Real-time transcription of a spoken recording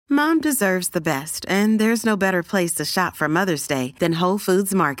Mom deserves the best, and there's no better place to shop for Mother's Day than Whole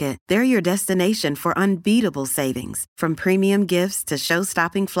Foods Market. They're your destination for unbeatable savings, from premium gifts to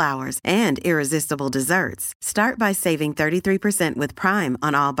show-stopping flowers and irresistible desserts. Start by saving 33% with Prime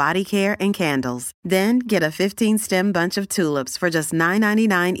on all body care and candles. Then get a 15-stem bunch of tulips for just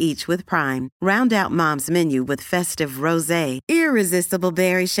 $9.99 each with Prime. Round out Mom's menu with festive rosé, irresistible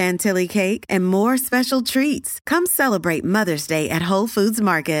berry chantilly cake, and more special treats. Come celebrate Mother's Day at Whole Foods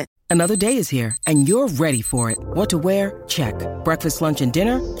Market. Another day is here, and you're ready for it. What to wear? Check. Breakfast, lunch, and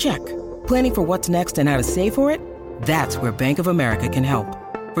dinner? Check. Planning for what's next and how to save for it? That's where Bank of America can help.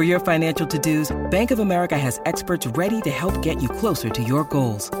 For your financial to-dos, Bank of America has experts ready to help get you closer to your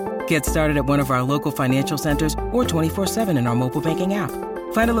goals. Get started at one of our local financial centers or 24/7 in our mobile banking app.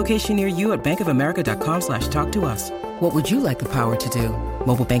 Find a location near you at bankofamerica.com/talktous. What would you like the power to do?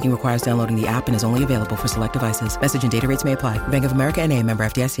 Mobile banking requires downloading the app and is only available for select devices. Message and data rates may apply. Bank of America N.A., member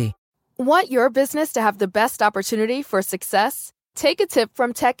FDIC. Want your business to have the best opportunity for success? Take a tip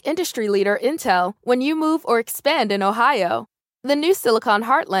from tech industry leader Intel when you move or expand in Ohio. The new Silicon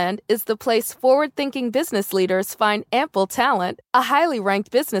Heartland is the place forward-thinking business leaders find ample talent, a highly ranked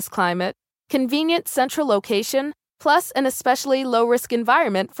business climate, convenient central location, plus an especially low-risk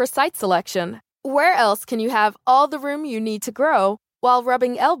environment for site selection. Where else can you have all the room you need to grow while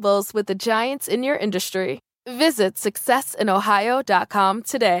rubbing elbows with the giants in your industry? Visit successinohio.com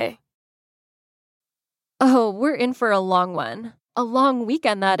today. Oh, we're in for a long one. A long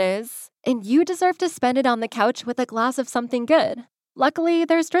weekend, that is. And you deserve to spend it on the couch with a glass of something good. Luckily,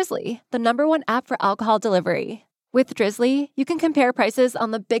 there's Drizzly, the #1 app for alcohol delivery. With Drizzly, you can compare prices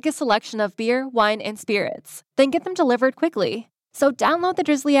on the biggest selection of beer, wine, and spirits, then get them delivered quickly. So download the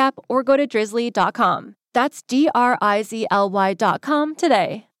Drizzly app or go to drizzly.com. That's DRIZLY.com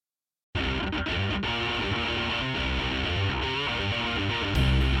today.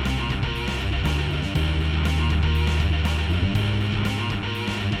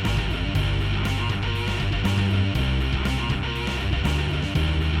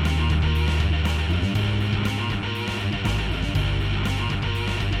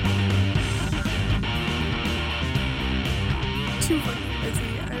 Too fucking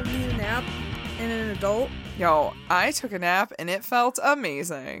busy. I need a nap and an adult. Yo, I took a nap and it felt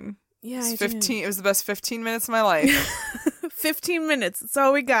amazing. Yeah, It was I 15. It was the best 15 minutes of my life. 15 minutes. That's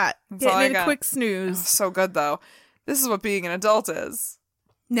all we got. That's all I Getting in got. a quick It was snooze. so good though. This is what being an adult is.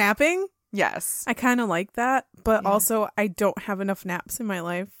 Napping? Yes. I kind of like that, but Yeah. also I don't have enough naps in my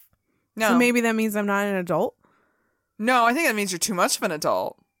life. No. So maybe that means I'm not an adult. No, I think that means you're too much of an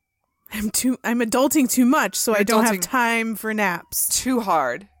adult. I'm adulting too much, so You're I don't have adulting- time for naps. Too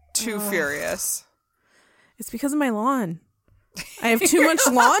hard. Too furious. It's because of my lawn. I have too much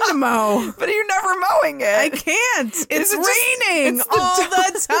lawn to mow. But you're never mowing it. I can't. It's it just- raining it's the all da-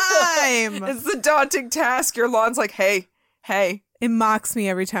 the time. It's the daunting task. Your lawn's like, hey. It mocks me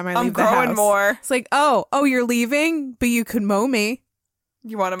every time I I'm leave the house. growing more. It's like, oh, you're leaving, but you could mow me.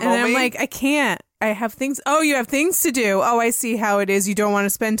 You want to mow And then me? I'm like, I can't. I have things. Oh, you have things to do. Oh, I see how it is. You don't want to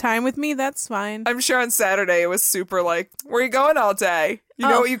spend time with me? That's fine. I'm sure on Saturday it was super like, where are you going all day? You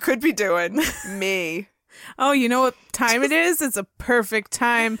know what you could be doing? Me. Oh, you know what time it is? It's a perfect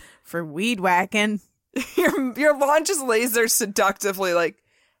time for weed whacking. Your lawn just lays there seductively like,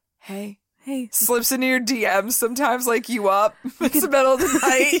 hey. Hey, Slips into your DMs sometimes like you up. It's the middle of the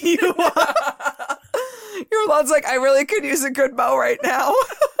night. you up. Your lawn's like, I really could use a good mow right now.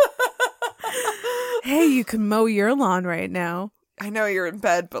 Hey, you can mow your lawn right now. I know you're in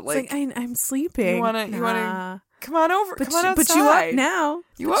bed, but like, It's like I'm sleeping. you wanna come on over. Come on outside. But you up now.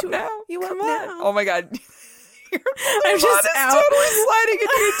 You But up now? You Come up on. now. Oh my god. Your I'm lawn just is out. totally sliding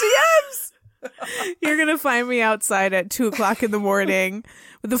into your DMs. You're gonna find me outside at 2:00 in the morning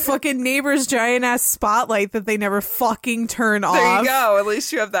with the fucking neighbor's giant ass spotlight that they never fucking turn off. There you go. At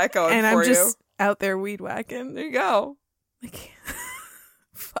least you have that going And for I'm you. just out there weed whacking. There you go.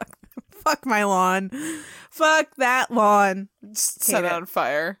 Like, fuck my lawn. Fuck that lawn. Just set it it. on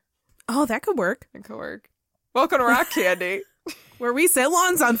fire. Oh, that could work. It could work. Welcome to Rock Candy. Where we set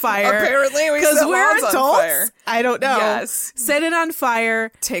lawns on fire. Apparently, we Because set we're lawns on adults. fire. I don't know. Yes. Set it on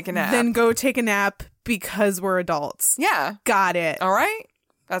fire. Take a nap. Then go take a nap because we're adults. Yeah. Got it. All right.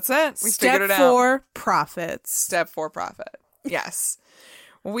 That's it. We Step figured it out. 4, profits. Step 4, profit. Yes.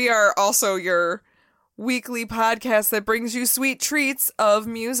 We are also your weekly podcast that brings you sweet treats of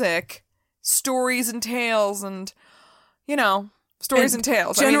music, stories and tales, and, you know, stories and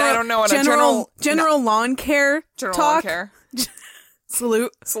tales. I don't know. General lawn care General talk. lawn care.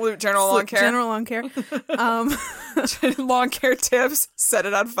 Salute. Salute general lawn care. General lawn care. Lawn care tips. Set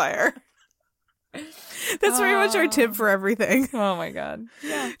it on fire. That's pretty much our tip for everything. Oh my god.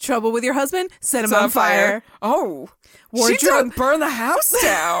 Yeah. Trouble with your husband? Set him It's on fire. Oh. She Wardrobe- done burn the house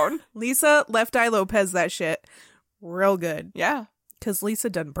down. Lisa Left Eye Lopez that shit real good. Yeah. Because Lisa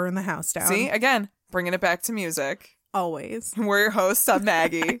done burn the house down. See, again, bringing it back to music. Always. We're your hosts. I'm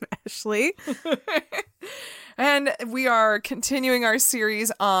Maggie. Ashley. And we are continuing our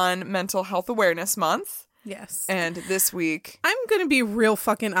series on Mental Health Awareness Month. Yes. And this week, I'm going to be real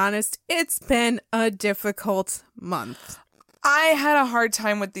fucking honest. It's been a difficult month. I had a hard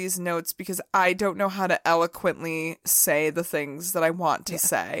time with these notes because I don't know how to eloquently say the things that I want to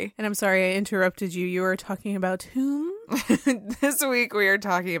say. And I'm sorry I interrupted you. You were talking about whom? This week, we are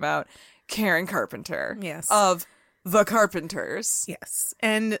talking about Karen Carpenter. Yes. Of The Carpenters. Yes.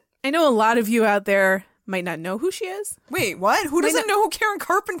 And I know a lot of you out there might not know who she is. Wait, what? Who doesn't know who Karen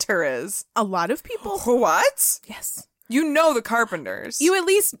Carpenter is? A lot of people. What? Yes. You know The Carpenters.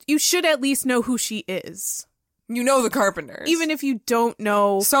 You should at least know who she is. You know The Carpenters. Even if you don't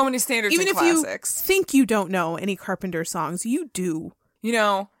know. So many standards Even and if classics. you think you don't know any Carpenter songs, you do. You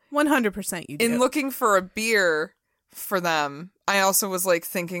know, 100% you do. in looking for a beer for them, I also was like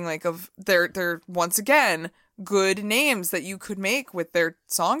thinking like of their once again good names that you could make with their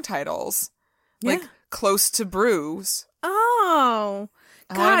song titles. Like Yeah. Close to Brews. Oh.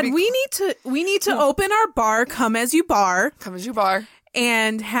 I wanna God, be we need to open our bar, Come As You Bar, Come As You Bar.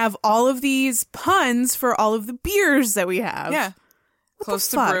 and have all of these puns for all of the beers that we have. Yeah. What Close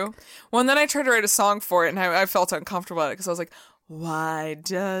the to fuck? Brew. Well, and then I tried to write a song for it, and I felt uncomfortable at it because I was like, why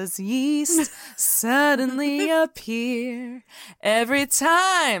does yeast suddenly appear every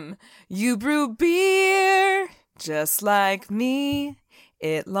time you brew beer? Just like me,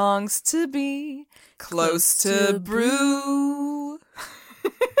 it longs to be close to brew.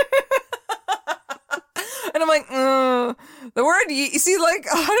 And I'm like, the word yeast. You see, like,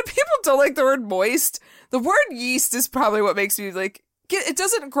 a lot of people don't like the word moist. The word yeast is probably what makes me like. It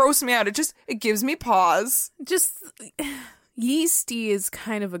doesn't gross me out. It gives me pause. Just yeasty is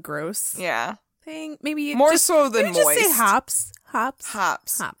kind of a gross Yeah, thing. Maybe more just, so than maybe just moist. say hops. Hops.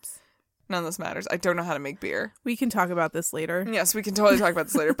 Hops. None of this matters. I don't know how to make beer. We can talk about this later. Yes, we can totally talk about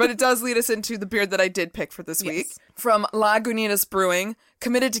this later. But it does lead us into the beer that I did pick for this week. Yes. From Lagunitas Brewing,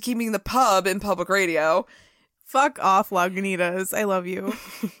 committed to keeping the pub in public radio. Fuck off, Lagunitas. I love you.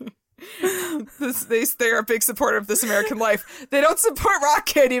 They're a big supporter of This American Life. They don't support Rock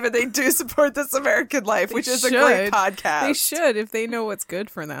Candy, but they do support This American Life, which is a great podcast. They should if they know what's good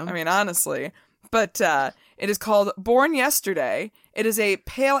for them. I mean, honestly. But it is called Born Yesterday. It is a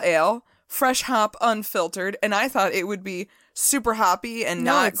pale ale, fresh hop, unfiltered, and I thought it would be super hoppy and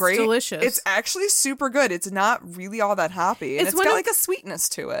No, not it's great. delicious. It's actually super good. It's not really all that hoppy, and It's it's one got of- like a sweetness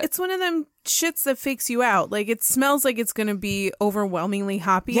to it. It's one of them shits that fakes you out. Like, it smells like it's going to be overwhelmingly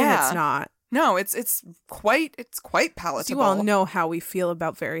hoppy, and Yeah. it's not. No, it's quite palatable. You all know how we feel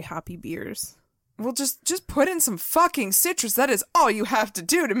about very hoppy beers. Well, just put in some fucking citrus. That is all you have to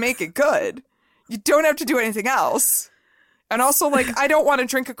do to make it good. You don't have to do anything else. And also, like, I don't want to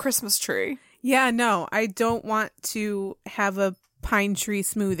drink a Christmas tree. Yeah, no, I don't want to have a pine tree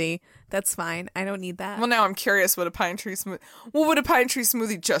smoothie. That's fine. I don't need that. Well, now I'm curious what a pine tree smoothie... Well, would a pine tree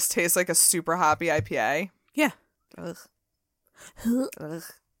smoothie just taste like a super hoppy IPA? Yeah. Ugh. Ugh.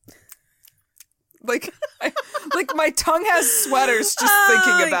 Like, like my tongue has sweaters just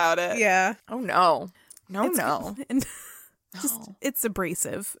thinking about it. Yeah. Oh, no. No. And just, it's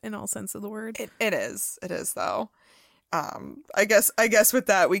abrasive in all sense of the word. It is. It is, though. I guess with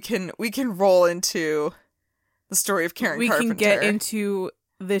that we can roll into the story of Karen Carpenter. We can get into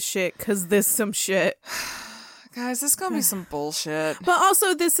this shit because this some shit. Guys, this is gonna be some bullshit. But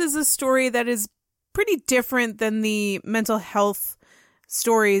also, this is a story that is pretty different than the mental health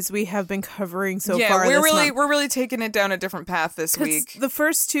stories we have been covering so far. We're really taking it down a different path this week. The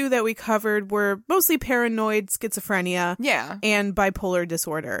first two that we covered were mostly paranoid schizophrenia, and bipolar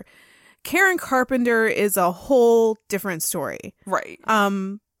disorder. Karen Carpenter is a whole different story, right?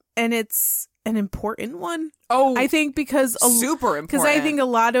 And it's an important one. Oh, I think because super important. Because I think a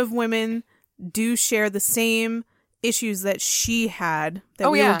lot of women do share the same issues that she had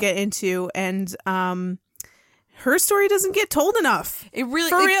that we will get into, and her story doesn't get told enough. It really,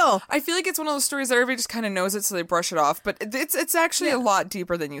 for real. I feel like it's one of those stories that everybody just kind of knows it, so they brush it off. But it's actually a lot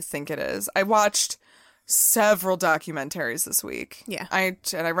deeper than you think it is. I watched several documentaries this week. Yeah, I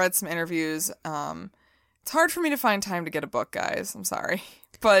read some interviews. It's hard for me to find time to get a book, guys. I'm sorry,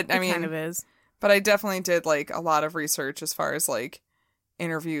 but I mean, it kind of is. But I definitely did like a lot of research as far as like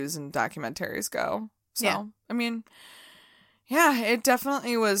interviews and documentaries go. So yeah. I mean, yeah, it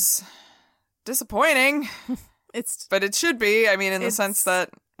definitely was disappointing. But it should be. I mean, in the sense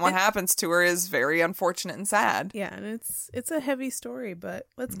that, What happens to her is very unfortunate and sad. Yeah, and it's a heavy story, but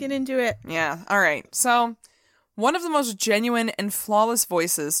let's get into it. Yeah, all right. So, one of the most genuine and flawless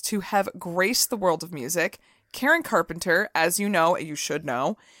voices to have graced the world of music, Karen Carpenter, as you should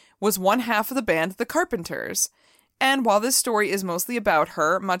know, was one half of the band The Carpenters. And while this story is mostly about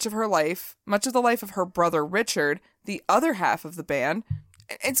her, much of the life of her brother Richard, the other half of the band,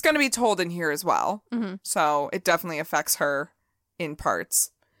 it's going to be told in here as well. Mm-hmm. So it definitely affects her in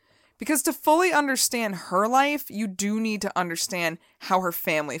parts. Because to fully understand her life, you do need to understand how her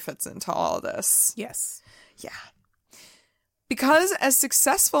family fits into all of this. Yes. Yeah. Because as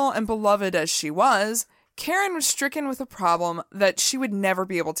successful and beloved as she was, Karen was stricken with a problem that she would never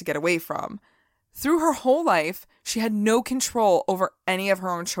be able to get away from. Through her whole life, she had no control over any of her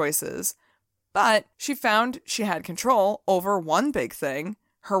own choices. But she found she had control over one big thing,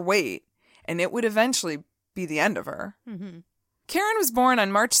 her weight, and it would eventually be the end of her. Mm-hmm. Karen was born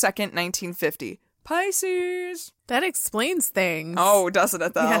on March 2nd, 1950. Pisces! That explains things. Oh, doesn't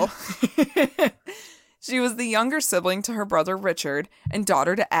it, though? Yeah. She was the younger sibling to her brother Richard and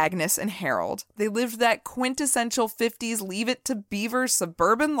daughter to Agnes and Harold. They lived that quintessential 50s Leave It to Beaver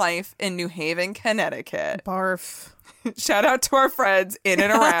suburban life in New Haven, Connecticut. Barf. Shout out to our friends in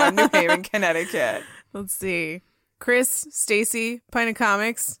and around New Haven, Connecticut. Let's see. Chris, Stacy, Pint of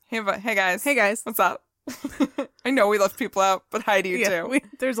Comics. Hey guys. Hey guys. What's up? I know we left people out, but hi to you too.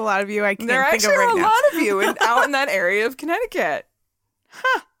 There's a lot of you I can't there think of right now. There actually are a lot of you out in that area of Connecticut.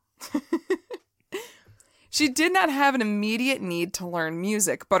 Huh. She did not have an immediate need to learn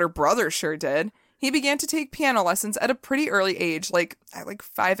music, but her brother sure did. He began to take piano lessons at a pretty early age, like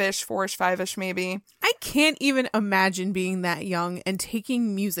 5-ish, 4-ish, 5-ish maybe. I can't even imagine being that young and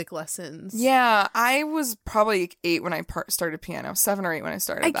taking music lessons. Yeah, I was probably 8 when I started piano, 7 or 8 when I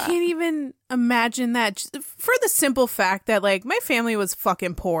started I can't even imagine that, for the simple fact that, like, my family was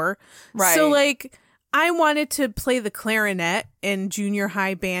fucking poor. Right. So, like, I wanted to play the clarinet in junior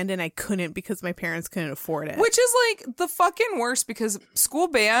high band, and I couldn't because my parents couldn't afford it. Which is, like, the fucking worst, because school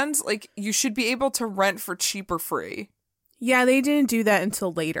bands, like, you should be able to rent for cheap or free. Yeah, they didn't do that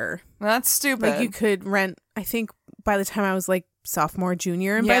until later. That's stupid. Like, you could rent, I think, by the time I was, like, sophomore,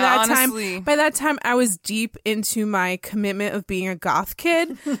 junior. And yeah, by that time, I was deep into my commitment of being a goth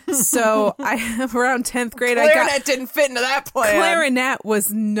kid. So, around 10th grade, Clarinet didn't fit into that plan. Clarinet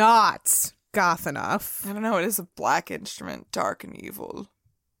was not goth enough. I don't know. It is a black instrument, dark and evil.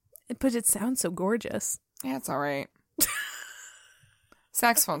 But it sounds so gorgeous. Yeah, it's all right.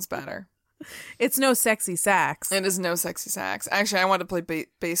 Saxophone's better. It's no sexy sax. It is no sexy sax. Actually, I wanted to play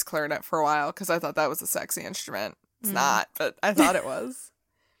bass clarinet for a while because I thought that was a sexy instrument. It's not, but I thought it was.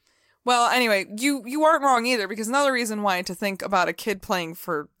 Well, anyway, you aren't wrong either, because another reason why to think about a kid playing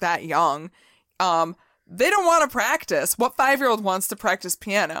for that young, they don't want to practice. What 5-year-old wants to practice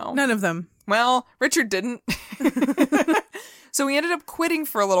piano? None of them. Well, Richard didn't. So he ended up quitting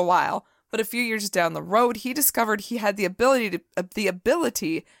for a little while, but a few years down the road, he discovered he had the ability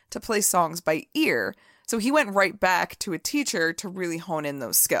to play songs by ear. So he went right back to a teacher to really hone in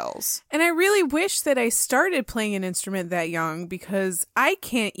those skills. And I really wish that I started playing an instrument that young, because I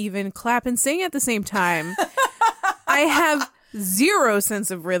can't even clap and sing at the same time. I have zero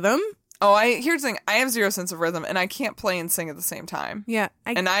sense of rhythm. Oh, here's the thing. I have zero sense of rhythm, and I can't play and sing at the same time. Yeah.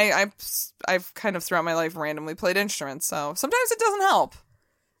 I've kind of throughout my life randomly played instruments, so sometimes it doesn't help.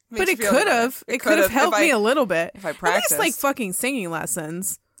 But it could have. It could have helped me a little bit. If I practiced. At least, like, fucking singing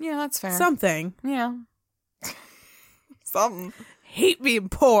lessons. Yeah, that's fair. Something. Yeah. Something. Hate being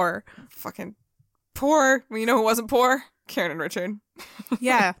poor. Fucking poor. Well, you know who wasn't poor? Karen and Richard.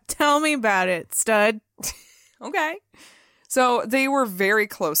 Yeah. Tell me about it, stud. Okay. So they were very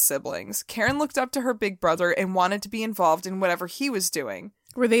close siblings. Karen looked up to her big brother and wanted to be involved in whatever he was doing.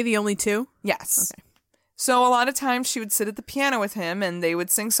 Were they the only two? Yes. Okay. So a lot of times she would sit at the piano with him and they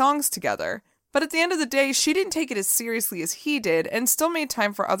would sing songs together. But at the end of the day, she didn't take it as seriously as he did and still made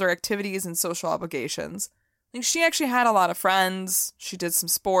time for other activities and social obligations. Like, she actually had a lot of friends. She did some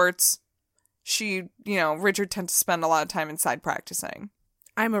sports. Richard tended to spend a lot of time inside practicing.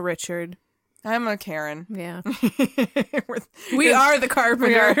 I'm a Richard. I'm a Karen. Yeah. We are the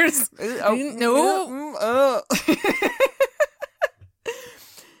Carpenters. No.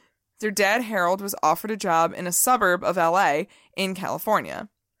 Their dad, Harold, was offered a job in a suburb of LA in California.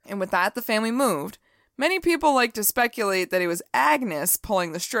 And with that, the family moved. Many people like to speculate that it was Agnes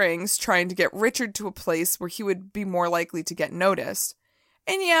pulling the strings, trying to get Richard to a place where he would be more likely to get noticed.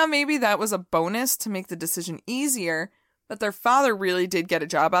 And yeah, maybe that was a bonus to make the decision easier, but their father really did get a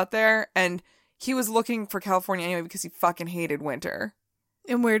job out there, and he was looking for California anyway because he fucking hated winter.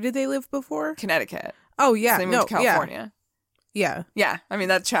 And where did they live before? Connecticut. Oh, yeah. So they moved to California. Yeah. Yeah, I mean,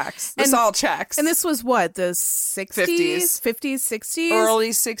 that checks. This all checks. And this was what, the 60s? 50s, 60s? Early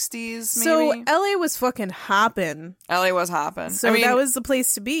 60s, maybe? So LA was fucking hopping. LA was hopping. So I mean, that was the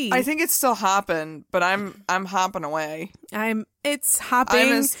place to be. I think it's still hopping, but I'm hopping away. It's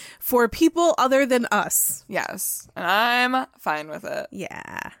hopping for people other than us. Yes, and I'm fine with it.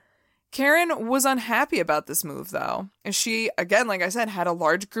 Yeah. Karen was unhappy about this move, though, as she, again, like I said, had a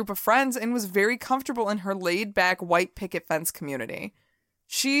large group of friends and was very comfortable in her laid-back white picket fence community.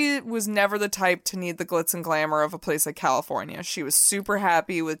 She was never the type to need the glitz and glamour of a place like California. She was super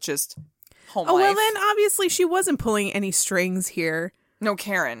happy with just home life. Well, then, obviously, she wasn't pulling any strings here. No,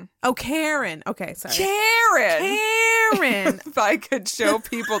 Karen. Oh, Karen. Okay, sorry. Karen! If I could show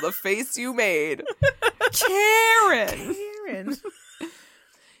people the face you made. Karen! Karen.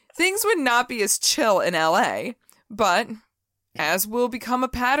 Things would not be as chill in LA, but as will become a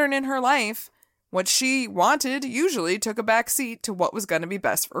pattern in her life, what she wanted usually took a back seat to what was going to be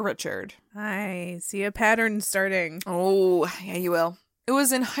best for Richard. I see a pattern starting. Oh, yeah, you will. It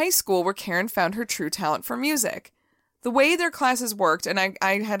was in high school where Karen found her true talent for music. The way their classes worked, and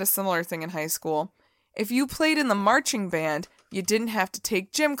I had a similar thing in high school, if you played in the marching band, you didn't have to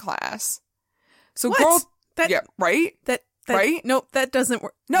take gym class. So what? Yeah, right? Right? Nope, that doesn't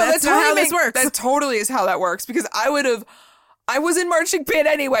work. No, that's not how this works. That totally is how that works, because I was in marching band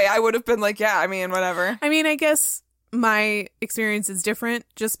anyway. I would have been like, yeah, I mean, whatever. I mean, I guess my experience is different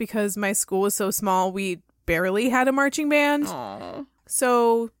just because my school was so small. We barely had a marching band. Aww.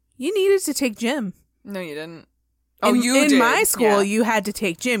 So you needed to take gym. No, you didn't. In my school, you had to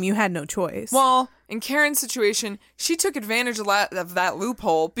take gym. You had no choice. Well, in Karen's situation, she took advantage of that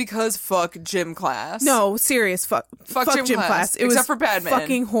loophole because fuck gym class. No, serious. Fuck gym class. It Except was for badminton.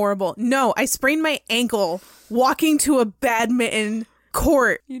 Fucking horrible. No, I sprained my ankle walking to a badminton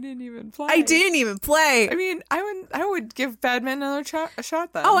court. You didn't even play. I didn't even play. I mean, I would give badminton another a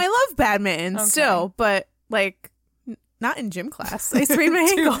shot then. Oh, I love badminton still, but like not in gym class. I sprained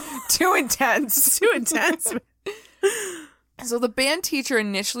my ankle. Too intense. Too intense. So the band teacher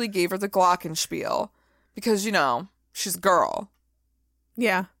initially gave her the glockenspiel because, you know, she's a girl.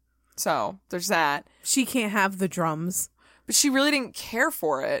 Yeah. So there's that. She can't have the drums. But she really didn't care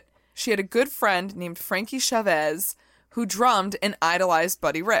for it. She had a good friend named Frankie Chavez who drummed and idolized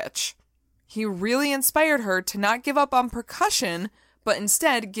Buddy Rich. He really inspired her to not give up on percussion, but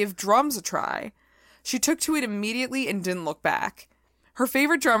instead give drums a try. She took to it immediately and didn't look back. Her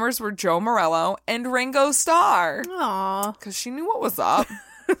favorite drummers were Joe Morello and Ringo Starr. Aww. Because she knew what was up.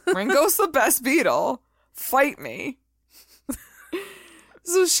 Ringo's the best Beatle. Fight me.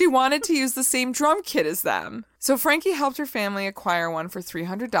 So she wanted to use the same drum kit as them. So Frankie helped her family acquire one for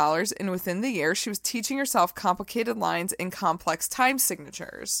 $300, and within the year, she was teaching herself complicated lines and complex time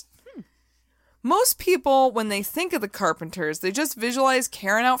signatures. Most people, when they think of the Carpenters, they just visualize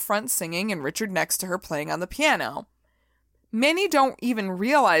Karen out front singing and Richard next to her playing on the piano. Many don't even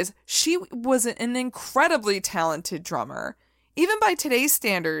realize she was an incredibly talented drummer. Even by today's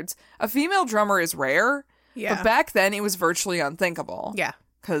standards, a female drummer is rare. Yeah. But back then, it was virtually unthinkable. Yeah.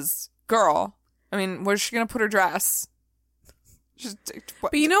 Because, girl, I mean, where's she going to put her dress?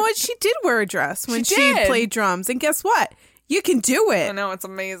 But you know what? She did wear a dress when she played drums. And guess what? You can do it. I know, it's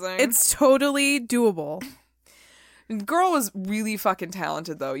amazing. It's totally doable. The girl was really fucking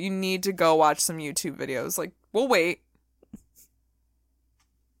talented, though. You need to go watch some YouTube videos. Like, we'll wait.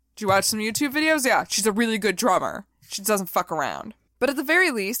 Did you watch some YouTube videos? Yeah, she's a really good drummer. She doesn't fuck around. But at the very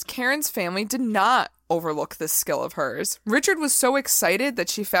least, Karen's family did not overlook this skill of hers. Richard was so excited that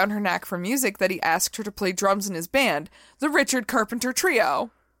she found her knack for music that he asked her to play drums in his band, the Richard Carpenter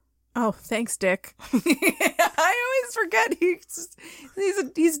Trio. Oh, thanks, Dick. I always forget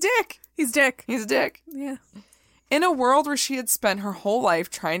he's Dick. He's Dick. He's Dick. Yeah. In a world where she had spent her whole life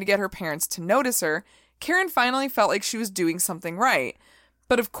trying to get her parents to notice her, Karen finally felt like she was doing something right.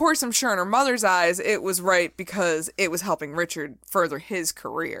 But of course, I'm sure in her mother's eyes, it was right because it was helping Richard further his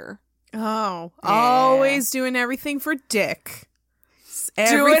career. Oh, yeah. Always doing everything for Dick.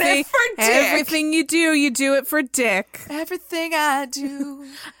 Doing it for Dick. Everything you do it for Dick. Everything I do,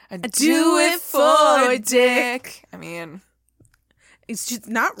 I do it for Dick. I mean, it's just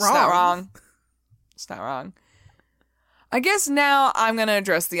not wrong. It's not wrong. It's not wrong. I guess now I'm going to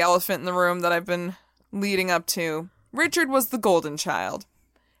address the elephant in the room that I've been leading up to. Richard was the golden child.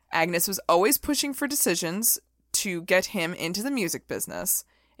 Agnes was always pushing for decisions to get him into the music business.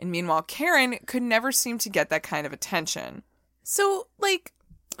 And meanwhile, Karen could never seem to get that kind of attention. So, like,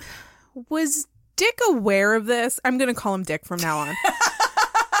 was Dick aware of this? I'm going to call him Dick from now on.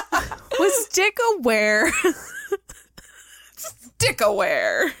 Was Dick aware? Dick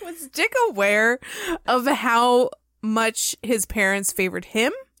aware. Was Dick aware of how much his parents favored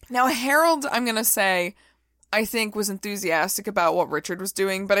him. Now, Harold, I'm going to say, I think was enthusiastic about what Richard was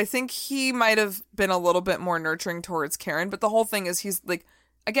doing, but I think he might have been a little bit more nurturing towards Karen. But the whole thing is he's like,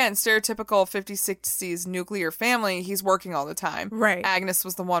 again, stereotypical 50s, 60s nuclear family. He's working all the time. Right. Agnes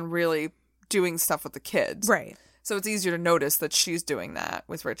was the one really doing stuff with the kids. Right. So it's easier to notice that she's doing that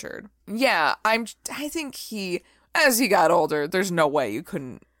with Richard. Yeah, I think he, as he got older, there's no way you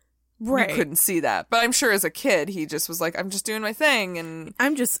couldn't see that. But I'm sure as a kid, he just was like, I'm just doing my thing. And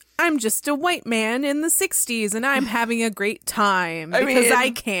I'm just a white man in the 60s and I'm having a great time because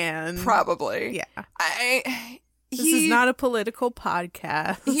I can. Probably. Yeah. This is not a political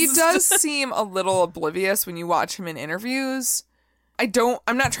podcast. He does seem a little oblivious when you watch him in interviews.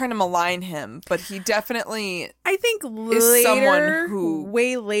 I'm not trying to malign him, but he definitely, I think is someone who,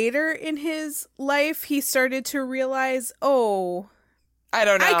 way later in his life, he started to realize, I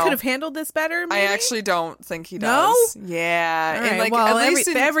don't know. I could have handled this better, maybe? I actually don't think he does. No? Yeah. All right, and like, well, at least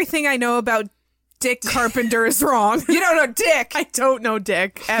everything I know about Dick Carpenter is wrong. You don't know Dick. I don't know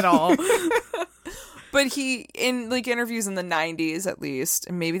Dick at all. But he, in like interviews in the 90s at least,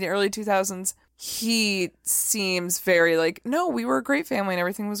 and maybe the early 2000s, he seems very like, no, we were a great family and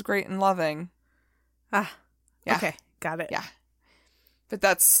everything was great and loving. Yeah. Okay, got it. Yeah. But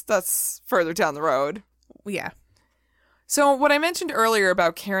that's further down the road. Yeah. So what I mentioned earlier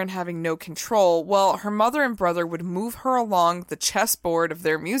about Karen having no control, well, her mother and brother would move her along the chessboard of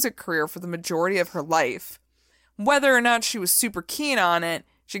their music career for the majority of her life. Whether or not she was super keen on it,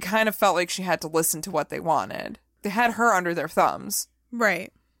 she kind of felt like she had to listen to what they wanted. They had her under their thumbs.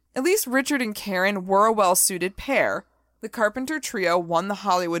 Right. At least Richard and Karen were a well-suited pair. The Carpenter Trio won the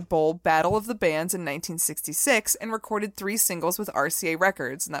Hollywood Bowl Battle of the Bands in 1966 and recorded 3 singles with RCA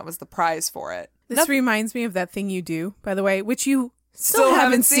Records, and that was the prize for it. This reminds me of That Thing You Do, by the way, which you still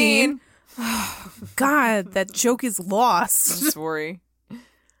haven't seen. Oh, God, that joke is lost. I'm sorry.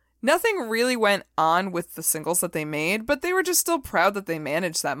 Nothing really went on with the singles that they made, but they were just still proud that they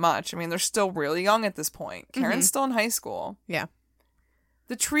managed that much. I mean, they're still really young at this point. Karen's still in high school. Yeah.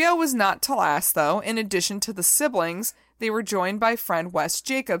 The trio was not to last, though. In addition to the siblings, they were joined by friend Wes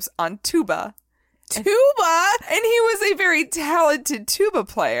Jacobs on tuba. Tuba? And he was a very talented tuba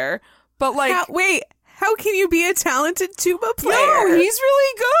player, but like... How can you be a talented tuba player? No, he's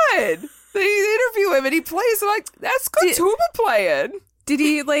really good. They interview him and he plays, and I'm like, that's good tuba playing. Did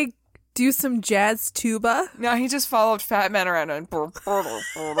he, like, do some jazz tuba? No, he just followed Fat Man around and... Get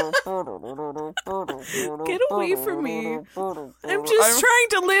away from me. I'm just trying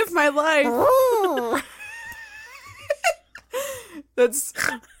to live my life. That's...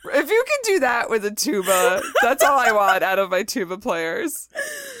 If you can do that with a tuba, that's all I want out of my tuba players.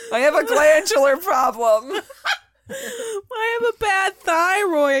 I have a glandular problem. I have a bad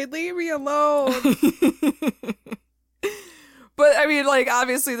thyroid. Leave me alone. But, I mean, like,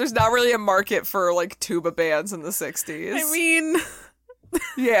 obviously there's not really a market for, like, tuba bands in the 60s. I mean...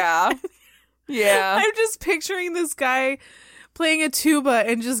 Yeah. Yeah. I'm just picturing this guy playing a tuba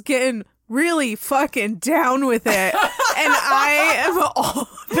and just getting really fucking down with it. And I am all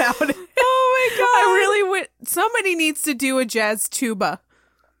about it. Oh, my God. I really would... Somebody needs to do a jazz tuba.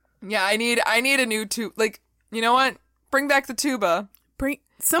 Yeah, I need a new tuba. Like, you know what? Bring back the tuba. I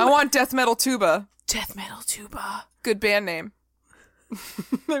want death metal tuba. Death metal tuba. Good band name.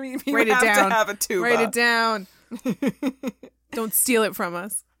 I mean, you Write it have down. to have a tuba. Write it down. Don't steal it from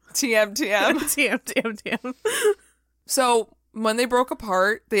us. TM. TM. So, when they broke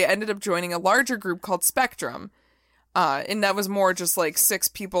apart, they ended up joining a larger group called Spectrum. And that was more just like 6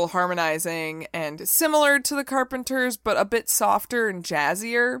 people harmonizing and similar to the Carpenters, but a bit softer and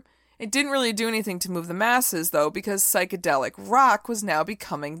jazzier. It didn't really do anything to move the masses, though, because psychedelic rock was now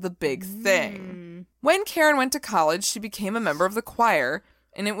becoming the big thing. When Karen went to college, she became a member of the choir,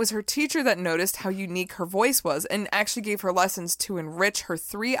 and it was her teacher that noticed how unique her voice was and actually gave her lessons to enrich her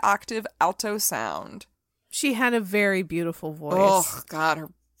 3-octave alto sound. She had a very beautiful voice. Oh,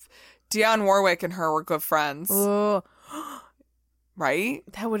 God. Dionne Warwick and her were good friends. Oh. Right?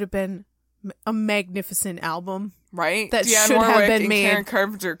 That would have been a magnificent album. Right? That Dionne should Warwick have been and made. Karen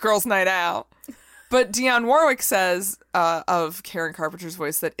Carpenter, Girls' Night Out. But Dionne Warwick says of Karen Carpenter's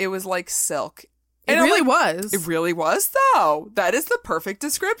voice that it was like silk. It really was. It really was, though. That is the perfect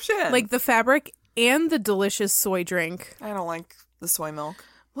description. Like the fabric and the delicious soy drink. I don't like the soy milk.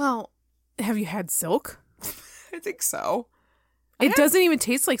 Well, have you had silk? I think so. It doesn't even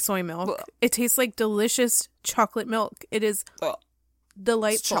taste like soy milk. It tastes like delicious chocolate milk. It is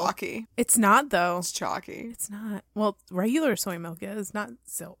delightful. It's chalky. It's not, though. It's chalky. It's not. Well, regular soy milk is not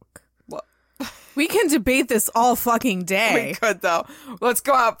silk. Well, We can debate this all fucking day. We could, though. Let's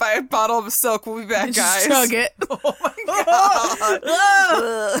go out, buy a bottle of Silk. We'll be back, guys. Chug it. Oh, my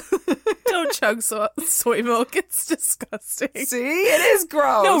God. Don't chug soy milk. It's disgusting. See? It is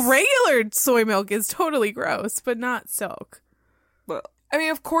gross. No, regular soy milk is totally gross, but not Silk. Well, I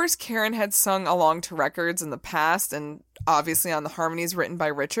mean, of course, Karen had sung along to records in the past and obviously on the harmonies written by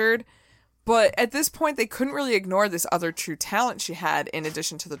Richard. But at this point, they couldn't really ignore this other true talent she had in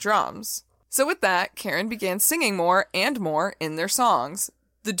addition to the drums. So with that, Karen began singing more and more in their songs.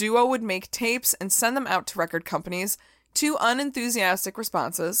 The duo would make tapes and send them out to record companies to unenthusiastic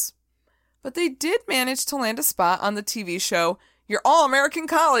responses. But they did manage to land a spot on the TV show Your All-American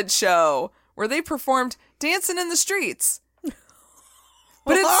College Show, where they performed Dancing in the Streets.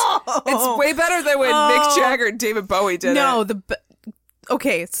 But it's way better than when Mick Jagger and David Bowie did it.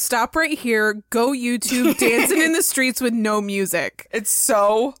 Okay, stop right here. Go YouTube Dancing in the Streets with no music. It's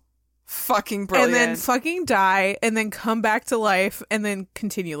so fucking brilliant. And then fucking die, and then come back to life, and then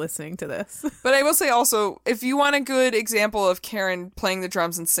continue listening to this. But I will say also, if you want a good example of Karen playing the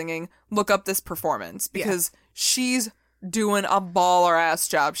drums and singing, look up this performance, because she's doing a baller-ass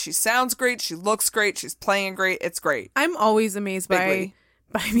job. She sounds great, she looks great, she's playing great, it's great. I'm always amazed by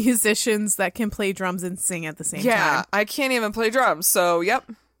musicians that can play drums and sing at the same time. Yeah, I can't even play drums, so yep,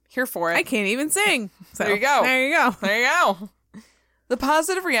 here for it. I can't even sing. So, there you go. There you go. There you go. The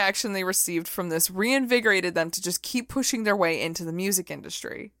positive reaction they received from this reinvigorated them to just keep pushing their way into the music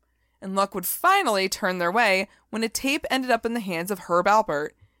industry. And luck would finally turn their way when a tape ended up in the hands of Herb Alpert,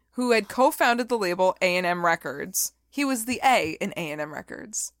 who had co-founded the label A&M Records. He was the A in A&M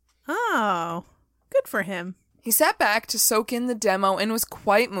Records. Oh, good for him. He sat back to soak in the demo and was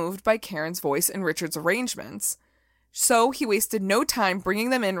quite moved by Karen's voice and Richard's arrangements. So he wasted no time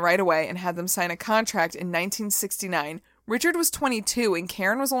bringing them in right away and had them sign a contract in 1969. Richard was 22 and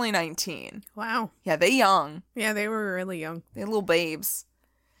Karen was only 19. Wow. Yeah, they young. Yeah, they were really young. They little babes.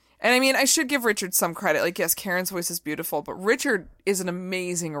 And I mean, I should give Richard some credit. Like, yes, Karen's voice is beautiful, but Richard is an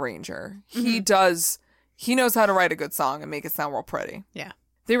amazing arranger. Mm-hmm. He knows how to write a good song and make it sound real pretty. Yeah.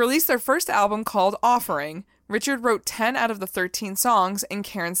 They released their first album called Offering. Richard wrote 10 out of the 13 songs, and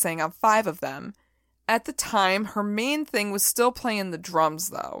Karen sang on 5 of them. At the time, her main thing was still playing the drums,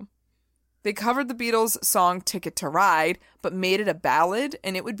 though. They covered the Beatles' song Ticket to Ride, but made it a ballad,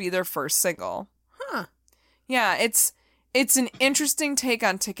 and it would be their first single. Huh. Yeah, it's an interesting take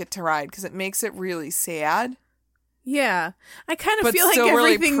on Ticket to Ride, because it makes it really sad. Yeah. I kind of But feel like still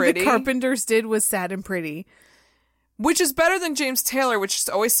really everything pretty. the Carpenters did was sad and pretty. Which is better than James Taylor, which just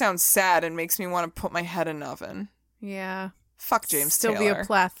always sounds sad and makes me want to put my head in an oven. Yeah. Fuck James Taylor. Sylvia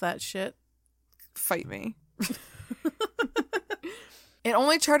Plath, that shit. Fight me. It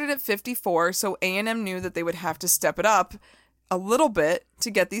only charted at 54, so A&M knew that they would have to step it up a little bit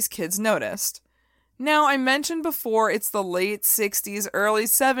to get these kids noticed. Now, I mentioned before it's the late 60s, early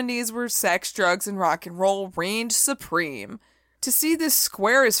 70s where sex, drugs, and rock and roll reigned supreme. To see this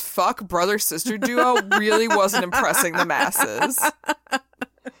square as fuck brother-sister duo really wasn't impressing the masses.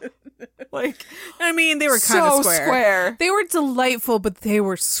 Like, I mean, they were kind of so square. They were delightful, but they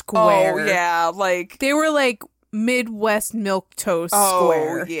were square. Oh, yeah, like... They were like Midwest milquetoast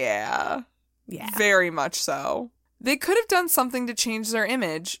square. Oh, yeah. Yeah. Very much so. They could have done something to change their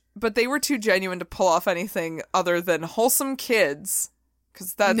image, but they were too genuine to pull off anything other than wholesome kids.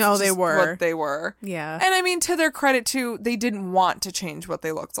 Because that's what they were. Yeah. And I mean, to their credit, too, they didn't want to change what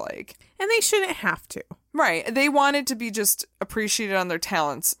they looked like. And they shouldn't have to. Right. They wanted to be just appreciated on their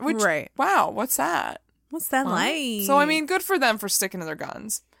talents. Which, right. Wow, what's that? What's that like? So, I mean, good for them for sticking to their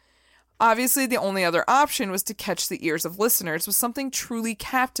guns. Obviously, the only other option was to catch the ears of listeners with something truly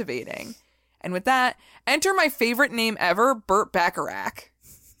captivating. And with that, enter my favorite name ever, Burt Bacharach.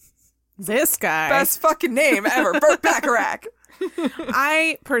 This guy. Best fucking name ever, Burt Bacharach.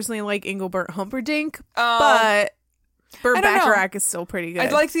 I personally like Engelbert Humperdinck, but Burt Bacharach is still pretty good.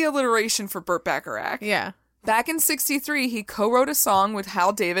 I'd like the alliteration for Burt Bacharach. Yeah. Back in 1963, he co-wrote a song with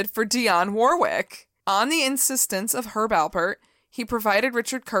Hal David for Dionne Warwick. On the insistence of Herb Alpert, he provided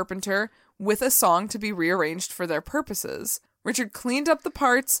Richard Carpenter with a song to be rearranged for their purposes. Richard cleaned up the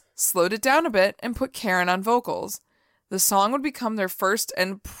parts, slowed it down a bit, and put Karen on vocals. The song would become their first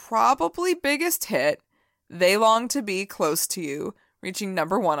and probably biggest hit, They Long to Be Close to You, reaching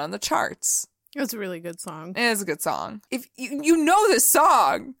 #1 on the charts. It was a really good song. It is a good song. If you know this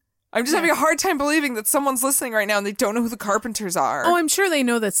song, I'm just having a hard time believing that someone's listening right now and they don't know who the Carpenters are. Oh, I'm sure they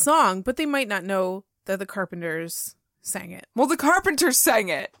know that song, but they might not know that the Carpenters sang it. Well, the Carpenters sang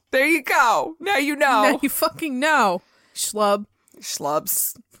it. There you go. Now you know. Now you fucking know. Schlub.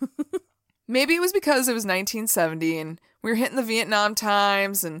 Schlubs. Maybe it was because it was 1970 and we were hitting the Vietnam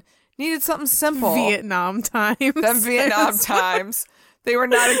times and needed something simple. Vietnam times. Them Vietnam times. They were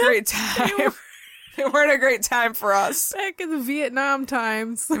not a great time. They weren't a great time for us. Back in the Vietnam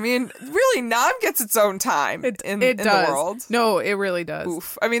times. I mean, really, Nam gets its own time in the world. No, it really does.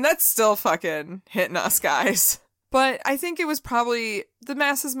 Oof. I mean, that's still fucking hitting us, guys. But I think it was probably, the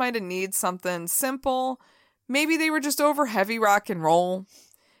masses might have needed something simple. Maybe they were just over heavy rock and roll.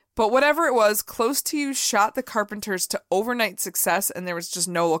 But whatever it was, Close to You shot the Carpenters to overnight success, and there was just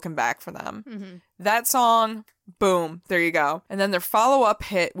no looking back for them. Mm-hmm. That song, boom, there you go. And then their follow-up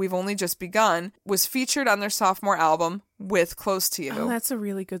hit, We've Only Just Begun, was featured on their sophomore album with Close to You. Oh, that's a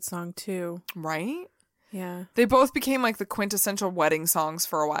really good song, too. Right? Yeah. They both became like the quintessential wedding songs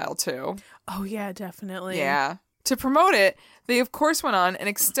for a while, too. Oh, yeah, definitely. Yeah. To promote it, they of course went on an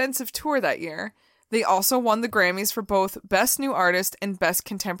extensive tour that year. They also won the Grammys for both Best New Artist and Best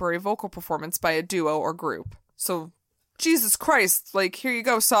Contemporary Vocal Performance by a Duo or Group. So, Jesus Christ, like, here you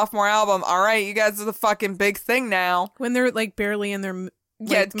go, sophomore album. All right, you guys are the fucking big thing now. When they're, like, barely in their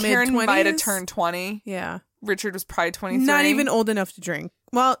Karen mid-20s? might have turned 20. Yeah. Richard was probably 23. Not even old enough to drink.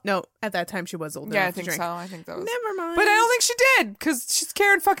 Well, no, at that time she was old enough to drink. Yeah, I think so. I think that was... Never mind. But I don't think she did, because she's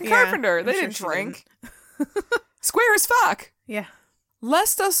Karen fucking Carpenter. They didn't drink. Square as fuck. Yeah.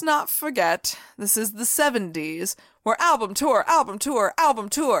 Lest us not forget, this is the 70s, where album tour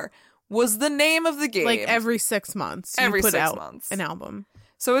was the name of the game. Like every 6 months. Every put 6 out months. an album.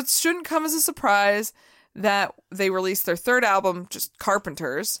 So it shouldn't come as a surprise that they released their third album, just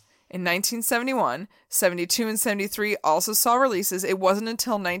Carpenters, in 1971. 72 and 73 also saw releases. It wasn't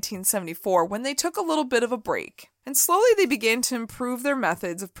until 1974 when they took a little bit of a break. And slowly they began to improve their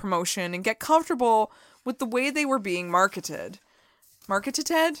methods of promotion and get comfortable with the way they were being marketed.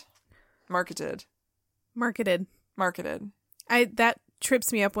 Marketed. That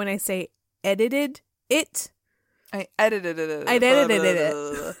trips me up when I say edited it. I edited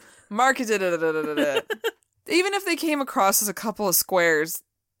it. Marketed it. Even if they came across as a couple of squares,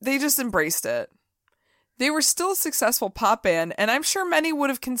 they just embraced it. They were still a successful pop band, and I'm sure many would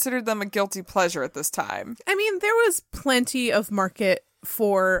have considered them a guilty pleasure at this time. I mean, there was plenty of market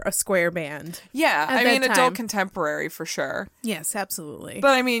for a square band. Yeah, I mean, adult contemporary for sure. Yes, absolutely.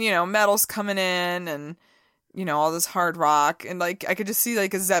 But I mean, metal's coming in and, all this hard rock. And like, I could just see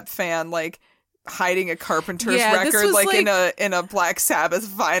like a Zepp fan, like, hiding a Carpenters record like in a Black Sabbath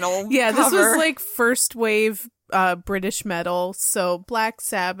vinyl cover. This was like first wave British metal. So Black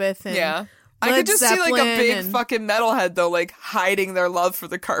Sabbath and I Led could just Zeppelin see like a big fucking metalhead though, like hiding their love for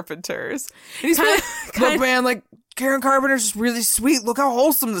the Carpenters. And he's like, look man, like Karen Carpenter's just really sweet. Look how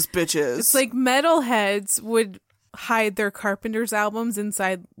wholesome this bitch is. It's like metalheads would hide their Carpenters albums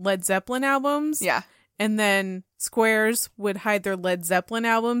inside Led Zeppelin albums. Yeah. And then squares would hide their Led Zeppelin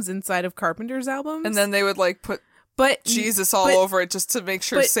albums inside of Carpenters albums. And then they would like put Jesus all over it just to make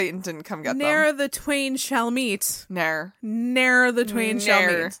sure Satan didn't come get them. Ne'er the twain shall meet. Ne'er the twain shall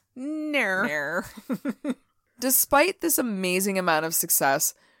meet. Ne'er. Despite this amazing amount of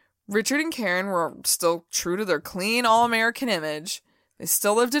success, Richard and Karen were still true to their clean, all-American image. They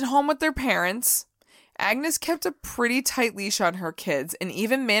still lived at home with their parents. Agnes kept a pretty tight leash on her kids and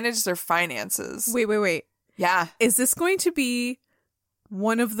even managed their finances. Wait. Yeah. Is this going to be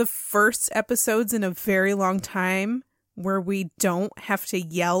one of the first episodes in a very long time where we don't have to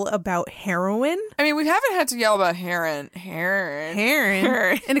yell about heroin? I mean, we haven't had to yell about heroin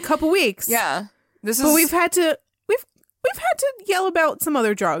in a couple weeks. Yeah. But we've had to yell about some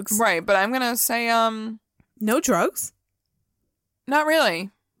other drugs. Right, but I'm going to say no drugs? Not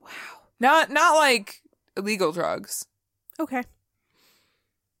really. Wow. Not like illegal drugs. Okay.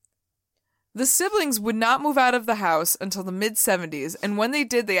 The siblings would not move out of the house until the mid-70s, and when they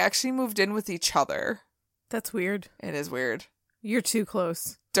did, they actually moved in with each other. That's weird. It is weird. You're too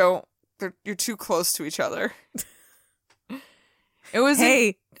close. You're too close to each other.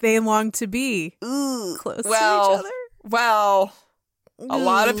 They long to be close to each other. Well, a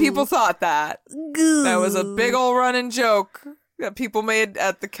lot of people thought that. That was a big old running joke that people made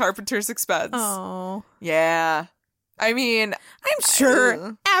at the Carpenters' expense. Oh. Yeah. I mean, I'm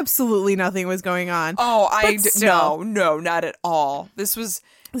sure absolutely nothing was going on. Oh, no, not at all. This is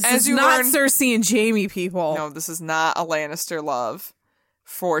not Cersei and Jaime, people. No, this is not a Lannister love,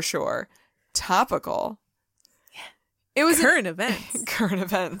 for sure. Topical. Yeah. It was current events. Current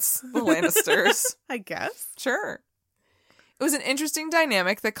events. The Lannisters. I guess. Sure. It was an interesting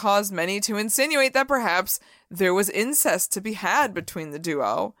dynamic that caused many to insinuate that perhaps there was incest to be had between the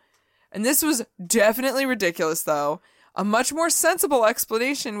duo. And this was definitely ridiculous, though. A much more sensible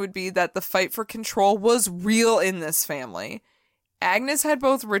explanation would be that the fight for control was real in this family. Agnes had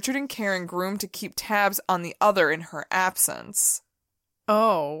both Richard and Karen groomed to keep tabs on the other in her absence.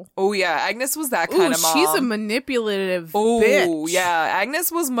 Oh. Oh, yeah. Agnes was that kind of mom. She's a manipulative bitch. Oh, yeah.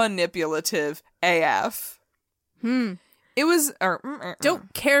 Agnes was manipulative AF. It was...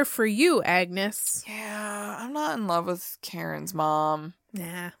 Don't care for you, Agnes. Yeah, I'm not in love with Karen's mom.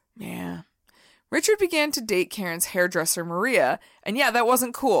 Nah. Yeah. Richard began to date Karen's hairdresser, Maria, and yeah, that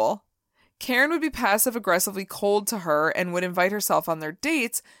wasn't cool. Karen would be passive-aggressively cold to her and would invite herself on their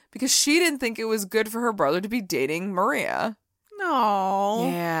dates because she didn't think it was good for her brother to be dating Maria. No.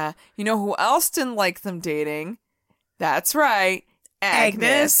 Yeah. You know who else didn't like them dating? That's right,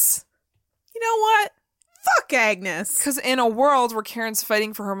 Agnes. You know what? Fuck Agnes. Because in a world where Karen's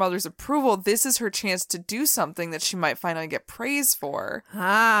fighting for her mother's approval, this is her chance to do something that she might finally get praise for.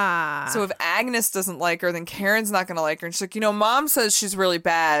 So if Agnes doesn't like her, then Karen's not going to like her. And she's like, Mom says she's really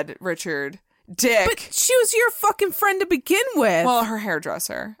bad, Richard. Dick. But she was your fucking friend to begin with. Well, her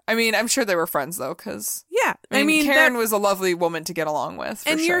hairdresser. I mean, I'm sure they were friends, though, because... Yeah. I mean Karen was a lovely woman to get along with,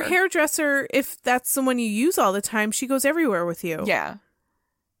 and your hairdresser, if that's someone you use all the time, she goes everywhere with you. Yeah.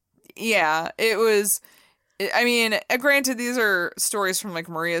 Yeah, it was... I mean, granted, these are stories from, like,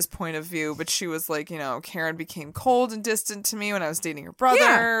 Maria's point of view, but she was like, Karen became cold and distant to me when I was dating her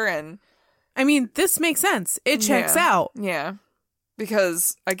brother, and... I mean, this makes sense. It checks out. Yeah.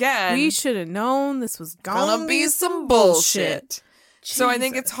 Because, again... We should have known this was gonna be some bullshit. So I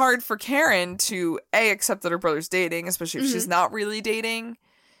think it's hard for Karen to, A, accept that her brother's dating, especially if she's not really dating.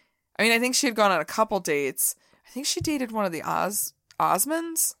 I mean, I think she had gone on a couple dates. I think she dated one of the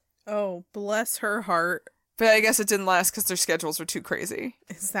Osmonds. Oh, bless her heart. But I guess it didn't last because their schedules were too crazy.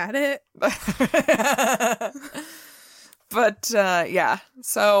 Is that it? But, yeah.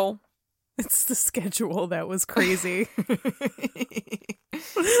 So... It's the schedule that was crazy. Of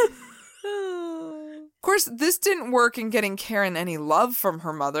course, this didn't work in getting Karen any love from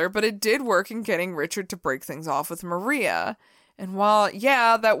her mother, but it did work in getting Richard to break things off with Maria. And while,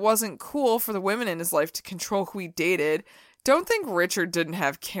 yeah, that wasn't cool for the women in his life to control who he dated, don't think Richard didn't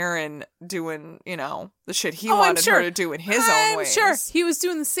have Karen doing, the shit he wanted her to do in his own ways. I'm sure he was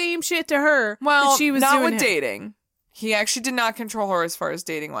doing the same shit to her. Well, that she was not doing with dating. He actually did not control her as far as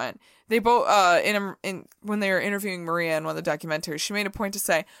dating went. They both, when they were interviewing Maria in one of the documentaries, she made a point to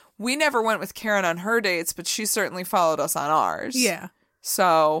say, we never went with Karen on her dates, but she certainly followed us on ours. Yeah.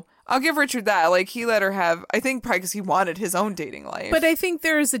 So I'll give Richard that. Like, he let her have, I think probably because he wanted his own dating life. But I think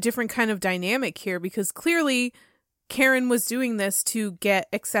there is a different kind of dynamic here because clearly Karen was doing this to get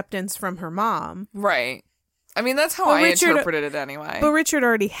acceptance from her mom. Right. I mean, that's how I interpreted it anyway. But Richard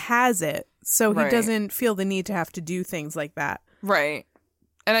already has it, so he doesn't feel the need to have to do things like that. Right.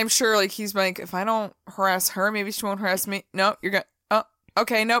 And I'm sure, like, he's like, if I don't harass her, maybe she won't harass me. No, you're going to... Oh,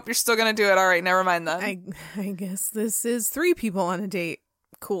 okay, nope, you're still going to do it. All right, never mind then. I guess this is 3 people on a date.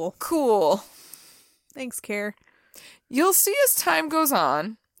 Cool. Thanks, Care. You'll see as time goes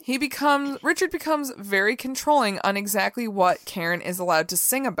on, Richard becomes very controlling on exactly what Karen is allowed to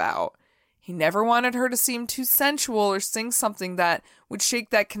sing about. He never wanted her to seem too sensual or sing something that would shake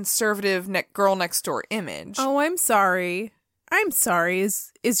that conservative girl next door image. Oh, I'm sorry.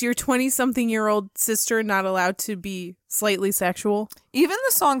 Is your 20-something-year-old sister not allowed to be slightly sexual? Even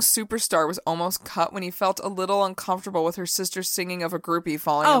the song Superstar was almost cut when he felt a little uncomfortable with her sister singing of a groupie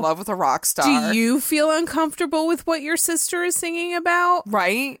falling in love with a rock star. Do you feel uncomfortable with what your sister is singing about?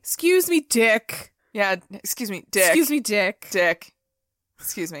 Right? Excuse me, Dick. Yeah, excuse me, Dick. Excuse me, Dick. Dick.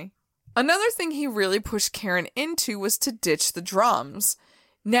 Excuse me. Another thing he really pushed Karen into was to ditch the drums.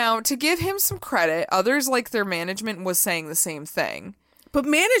 Now, to give him some credit, others like their management was saying the same thing. But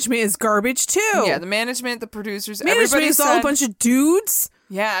management is garbage too. Yeah, the management, the producers, everybody is all a bunch of dudes.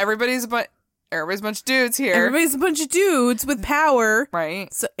 Yeah, everybody's a bunch of dudes here. Everybody's a bunch of dudes with power,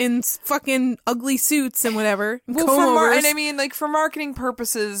 right? So, in fucking ugly suits and whatever. Well, and I mean, like, for marketing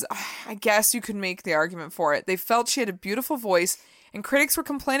purposes, I guess you could make the argument for it. They felt she had a beautiful voice. And critics were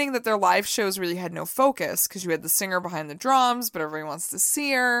complaining that their live shows really had no focus because you had the singer behind the drums, but everybody wants to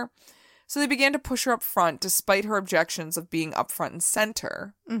see her. So they began to push her up front despite her objections of being up front and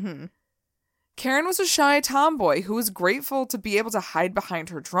center. Mm-hmm. Karen was a shy tomboy who was grateful to be able to hide behind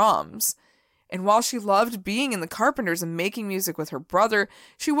her drums. And while she loved being in the Carpenters and making music with her brother,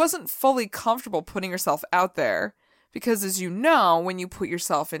 she wasn't fully comfortable putting herself out there. Because, as you know, when you put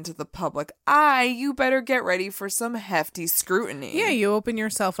yourself into the public eye, you better get ready for some hefty scrutiny. Yeah, you open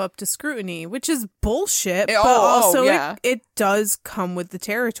yourself up to scrutiny, which is bullshit, but also it does come with the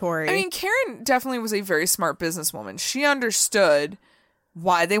territory. I mean, Karen definitely was a very smart businesswoman. She understood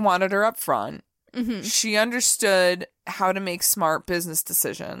why they wanted her up front. Mm-hmm. She understood how to make smart business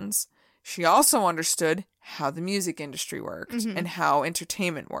decisions. She also understood how the music industry worked and how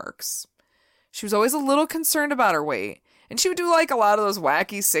entertainment works. She was always a little concerned about her weight, And she would do like a lot of those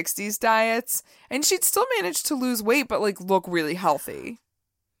wacky 60s diets. And she'd still manage to lose weight, but like look really healthy.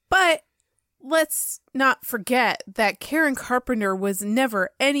 But let's not forget that Karen Carpenter was never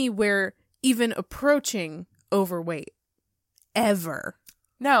anywhere even approaching overweight. Ever.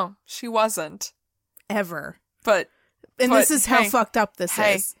 No, she wasn't. Ever. But this is how fucked up this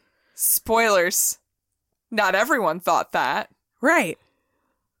is. Spoilers. Not everyone thought that. Right.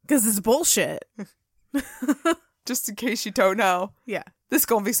 Because it's bullshit. Just in case you don't know. Yeah. This is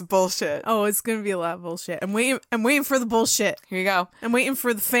gonna be some bullshit. Oh, it's gonna be a lot of bullshit. I'm waiting for the bullshit. Here you go. I'm waiting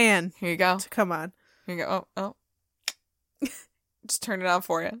for the fan. Here you go. To come on. Here you go. Oh. Just turn it on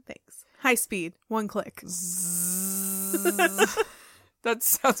for you. Thanks. High speed. 1 click. That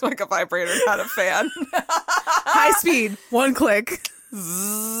sounds like a vibrator, not a fan. High speed. 1 click.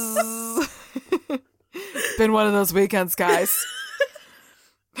 Been one of those weekends, guys.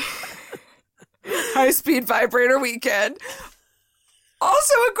 High speed vibrator weekend.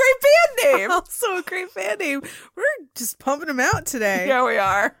 Also a great band name. Also a great band name. We're just pumping them out today. Yeah, we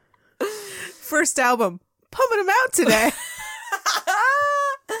are. First album. Pumping them out today.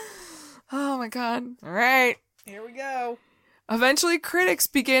 Oh my god. All right. Here we go. Eventually, critics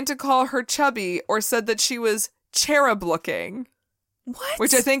began to call her chubby or said that she was cherub looking. What?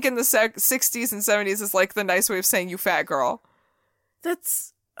 Which I think in the 60s and 70s is like the nice way of saying you fat girl.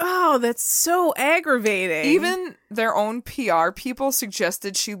 That's so aggravating. Even their own PR people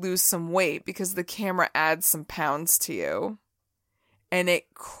suggested she lose some weight because the camera adds some pounds to you. And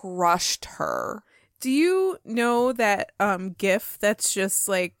it crushed her. Do you know that GIF that's just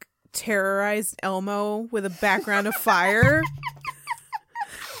like terrorized Elmo with a background of fire?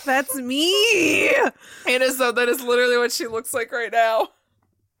 That's me. It is though. That is literally what she looks like right now.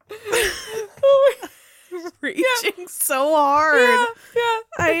 Reaching so hard. Yeah.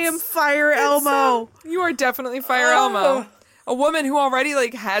 I am Fire Elmo. You are definitely Fire Elmo. A woman who already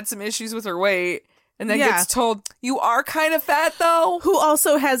like had some issues with her weight and then gets told, you are kind of fat though. Who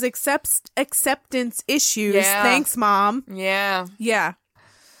also has acceptance issues. Yeah. Thanks, Mom. Yeah. Yeah.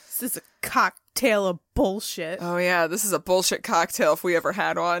 This is a cocktail of bullshit. Oh yeah, this is a bullshit cocktail if we ever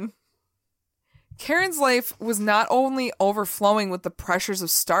had one. Karen's life was not only overflowing with the pressures of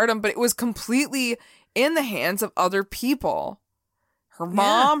stardom, but it was completely in the hands of other people. Her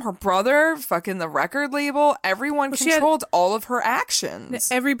mom, her brother, fucking the record label, everyone controlled all of her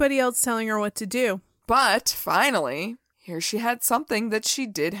actions. Everybody else telling her what to do. But finally, here she had something that she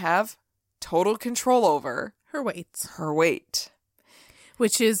did have total control over. Her weight. Her weight.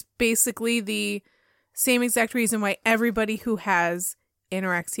 Which is basically the same exact reason why everybody who has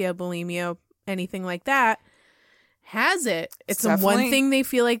anorexia, bulimia, anything like that has it. It's the one thing they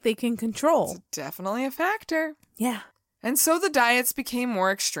feel like they can control. It's definitely a factor. Yeah. And so the diets became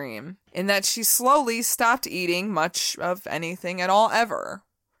more extreme in that she slowly stopped eating much of anything at all ever.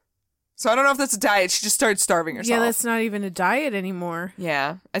 So I don't know if that's a diet. She just started starving herself. Yeah, that's not even a diet anymore.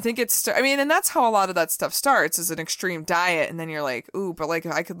 Yeah. I think and that's how a lot of that stuff starts, is an extreme diet. And then you're like, ooh, but like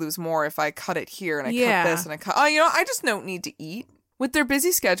I could lose more if I cut it here and I cut this and I cut. Oh, I just don't need to eat. With their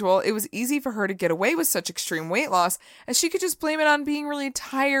busy schedule, it was easy for her to get away with such extreme weight loss, as she could just blame it on being really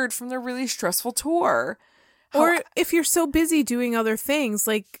tired from their really stressful tour. Or if you're so busy doing other things,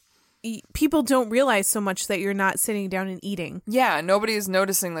 like people don't realize so much that you're not sitting down and eating. Yeah, nobody is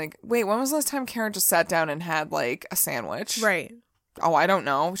noticing, like, wait, when was the last time Karen just sat down and had, like, a sandwich? Right. Oh, I don't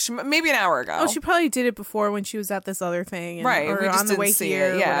know. Maybe an hour ago. Oh, she probably did it before when she was at this other thing. And, right. Or We just on the way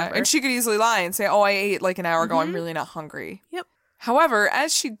here. Yeah. And she could easily lie and say, oh, I ate like an hour ago. I'm really not hungry. Yep. However,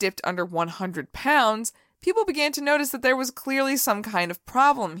 as she dipped under 100 pounds, people began to notice that there was clearly some kind of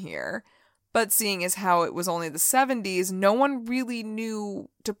problem here. But seeing as how it was only the 70s, no one really knew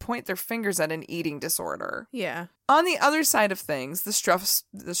to point their fingers at an eating disorder. Yeah. On the other side of things, the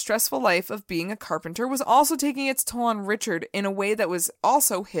stressful life of being a carpenter was also taking its toll on Richard in a way that was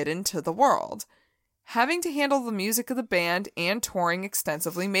also hidden to the world. Having to handle the music of the band and touring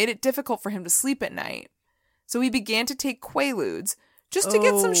extensively made it difficult for him to sleep at night. So he began to take Quaaludes just to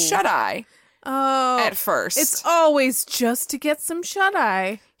get some shut-eye. Oh. At first. It's always just to get some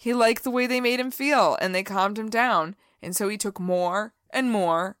shut-eye. He liked the way they made him feel, and they calmed him down. And so he took more and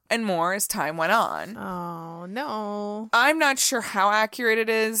more and more as time went on. Oh, no. I'm not sure how accurate it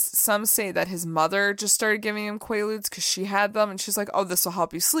is. Some say that his mother just started giving him Quaaludes because she had them, and she's like, oh, this will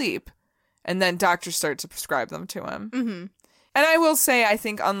help you sleep. And then doctors started to prescribe them to him. Mm-hmm. And I will say, I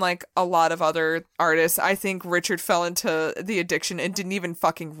think unlike a lot of other artists, I think Richard fell into the addiction and didn't even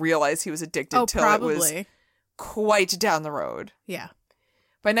fucking realize he was addicted till probably. It was quite down the road. Yeah.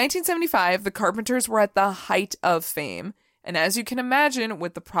 By 1975, the Carpenters were at the height of fame. And as you can imagine,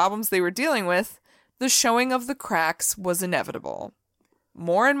 with the problems they were dealing with, the showing of The Cracks was inevitable.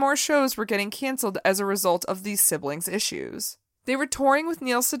 More and more shows were getting canceled as a result of these siblings' issues. They were touring with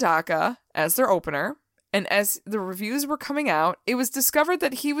Neil Sedaka as their opener, and as the reviews were coming out, it was discovered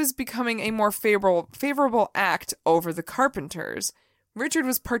that he was becoming a more favorable act over the Carpenters. Richard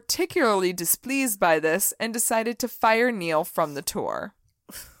was particularly displeased by this and decided to fire Neil from the tour.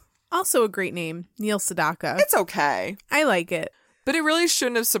 Also a great name, Neil Sedaka. It's okay. I like it. But it really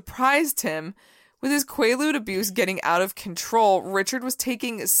shouldn't have surprised him. With his Quaalude abuse getting out of control, Richard was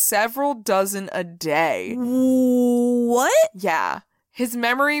taking several dozen a day. What? Yeah. His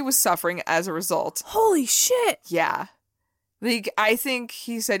memory was suffering as a result. Holy shit. Yeah. Like, I think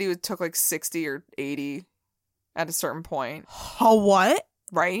he said he took like 60 or 80 at a certain point. What?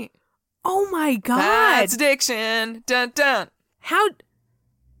 Right? Oh my God. That's addiction. Dun dun. How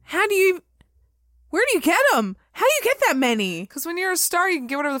do you... Where do you get them? How do you get that many? Because when you're a star, you can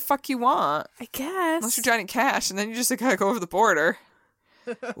get whatever the fuck you want. I guess. Unless you're Johnny Cash, and then you just gotta go over the border.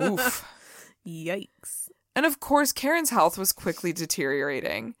 Oof. Yikes. And of course, Karen's health was quickly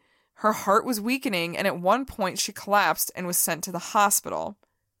deteriorating. Her heart was weakening, and at one point she collapsed and was sent to the hospital.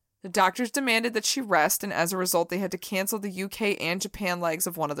 The doctors demanded that she rest, and as a result, they had to cancel the UK and Japan legs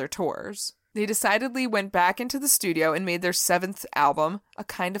of one of their tours. They decidedly went back into the studio and made their 7th album, A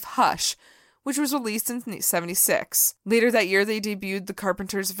Kind of Hush, which was released in 1976. Later that year, they debuted the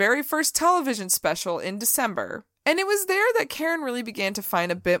Carpenters' very first television special in December. And it was there that Karen really began to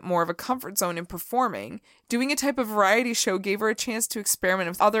find a bit more of a comfort zone in performing. Doing a type of variety show gave her a chance to experiment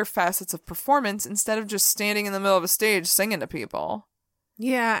with other facets of performance instead of just standing in the middle of a stage singing to people.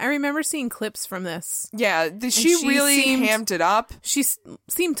 Yeah, I remember seeing clips from this. Yeah, she really amped it up. She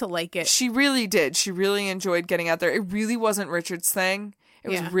seemed to like it. She really did. She really enjoyed getting out there. It really wasn't Richard's thing. It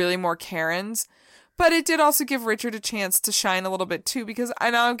was really more Karen's. But it did also give Richard a chance to shine a little bit too, because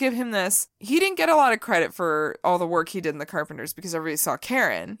I'll give him this. He didn't get a lot of credit for all the work he did in the Carpenters because everybody saw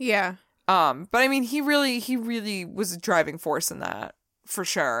Karen. Yeah. But I mean, he really was a driving force in that, for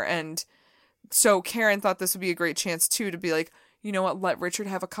sure. And so Karen thought this would be a great chance too to be like, you know what, let Richard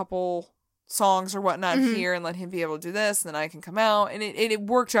have a couple songs or whatnot here and let him be able to do this, and then I can come out. And it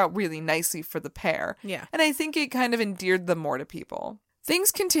worked out really nicely for the pair. Yeah. And I think it kind of endeared them more to people.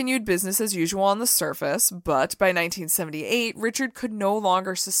 Things continued business as usual on the surface, but by 1978, Richard could no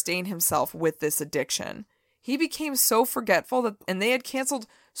longer sustain himself with this addiction. He became so forgetful and they had canceled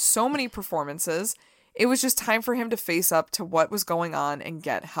so many performances, it was just time for him to face up to what was going on and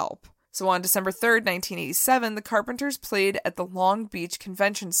get help. So on December 3rd, 1987, the Carpenters played at the Long Beach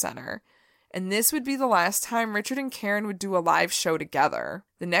Convention Center, and this would be the last time Richard and Karen would do a live show together.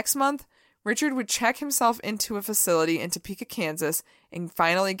 The next month, Richard would check himself into a facility in Topeka, Kansas, and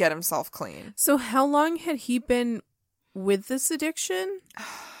finally get himself clean. So how long had he been with this addiction?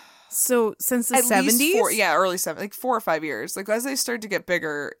 So since the 70s? Early 70s, like 4 or 5 years. Like as they started to get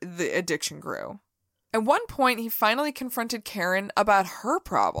bigger, the addiction grew. At one point, he finally confronted Karen about her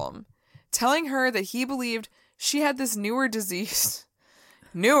problem, telling her that he believed she had this newer disease.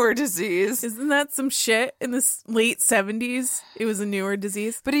 Isn't that some shit in the late 70s? It was a newer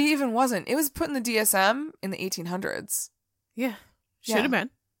disease. But it even wasn't. It was put in the DSM in the 1800s. Yeah. Should have been.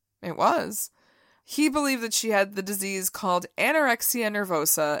 It was. He believed that she had the disease called anorexia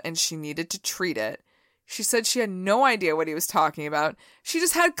nervosa and she needed to treat it. She said she had no idea what he was talking about. She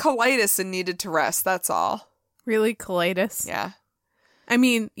just had colitis and needed to rest, that's all. Really? Colitis? Yeah. I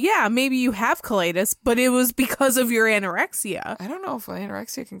mean, yeah, maybe you have colitis, but it was because of your anorexia. I don't know if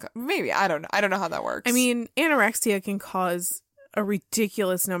anorexia can... Maybe. I don't know. I don't know how that works. I mean, anorexia can cause a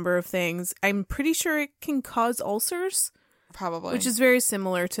ridiculous number of things. I'm pretty sure it can cause ulcers. Probably. Which is very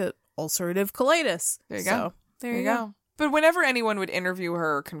similar to ulcerative colitis. There you go. There you go. But whenever anyone would interview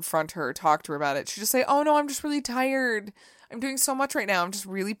her, confront her, talk to her about it, she'd just say, oh no, I'm just really tired. I'm doing so much right now. I'm just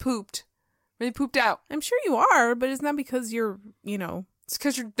really pooped. Really pooped out. I'm sure you are, but it's not because you're, It's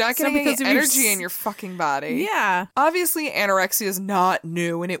because you're not getting any energy in your fucking body. Yeah. Obviously, anorexia is not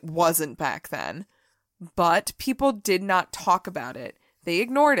new, and it wasn't back then. But people did not talk about it. They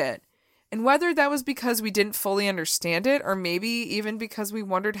ignored it. And whether that was because we didn't fully understand it, or maybe even because we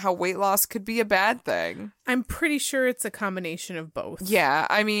wondered how weight loss could be a bad thing. I'm pretty sure it's a combination of both. Yeah,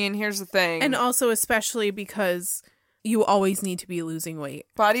 I mean, here's the thing. And also especially because you always need to be losing weight.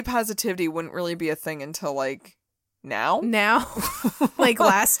 Body positivity wouldn't really be a thing until, now? Like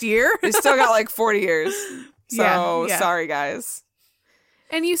last year? They still got 40 years. So, yeah. Sorry, guys.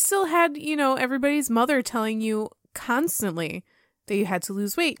 And you still had, everybody's mother telling you constantly that you had to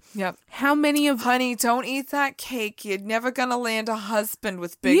lose weight. Yep. How many of... Honey, don't eat that cake. You're never gonna land a husband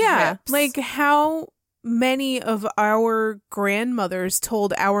with big hips. How many of our grandmothers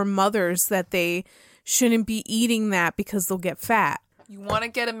told our mothers that they shouldn't be eating that because they'll get fat. You want to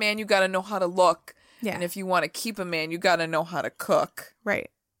get a man, you got to know how to look. Yeah. And if you want to keep a man, you got to know how to cook. Right.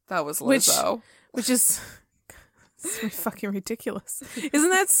 That was Lizzo. Which is so fucking ridiculous. Isn't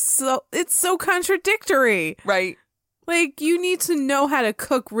that so? It's so contradictory. Right. Like, you need to know how to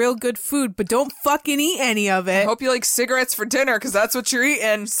cook real good food, but don't fucking eat any of it. I hope you like cigarettes for dinner, because that's what you're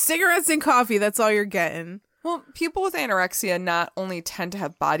eating. Cigarettes and coffee, that's all you're getting. Well, people with anorexia not only tend to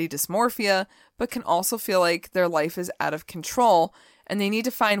have body dysmorphia, but can also feel like their life is out of control, and they need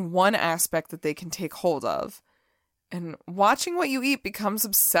to find one aspect that they can take hold of. And watching what you eat becomes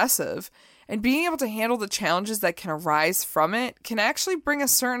obsessive, and being able to handle the challenges that can arise from it can actually bring a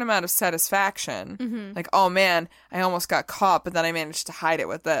certain amount of satisfaction. Mm-hmm. Like, oh man, I almost got caught, but then I managed to hide it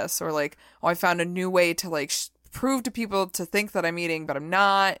with this. Or like, oh, I found a new way to like prove to people to think that I'm eating, but I'm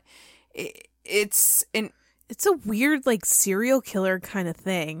not. It's a weird like serial killer kind of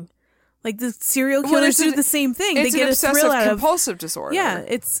thing. Like the serial killers do the same thing. They get a thrill out of compulsive disorder. Yeah,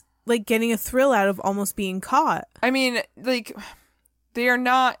 it's like getting a thrill out of almost being caught. I mean, like, they are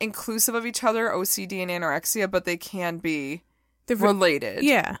not inclusive of each other, OCD and anorexia, but they can be related.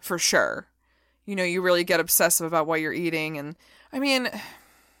 Yeah. For sure. You know, you really get obsessive about what you're eating. And I mean, I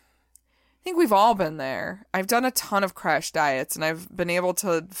think we've all been there. I've done a ton of crash diets, and I've been able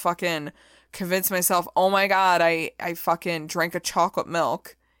to fucking convince myself, oh my God, I fucking drank a chocolate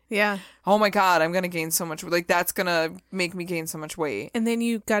milk. Yeah. Oh my God, I'm going to gain so much. Like, that's going to make me gain so much weight. And then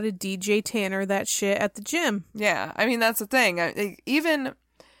you got to DJ Tanner that shit at the gym. Yeah. I mean, that's the thing. Even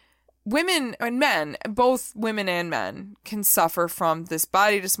women and men, both women and men, can suffer from this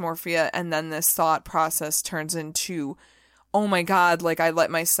body dysmorphia. And then this thought process turns into, oh my God, like, I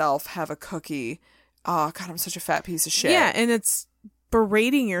let myself have a cookie. Oh, God, I'm such a fat piece of shit. Yeah. And it's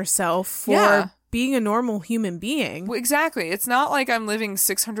berating yourself for being a normal human being. Well, exactly. It's not like I'm living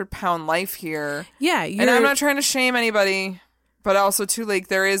 600-pound life here. Yeah. And I'm not trying to shame anybody, but also too, like,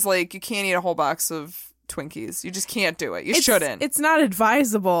 there is like, you can't eat a whole box of Twinkies. You just can't do it. You shouldn't. It's not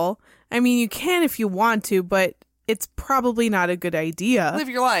advisable. I mean, you can if you want to, but it's probably not a good idea. Live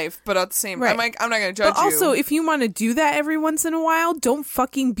your life, but at the same time, I'm not going to judge you. But also, you. if you want to do that every once in a while, don't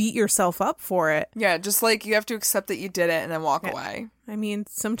fucking beat yourself up for it. Yeah, just like you have to accept that you did it and then walk away. I mean,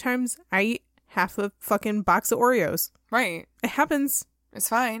 sometimes I eat half a fucking box of Oreos. Right. It happens. It's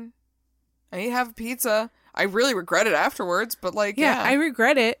fine. I eat half a pizza. I really regret it afterwards, but like, yeah. I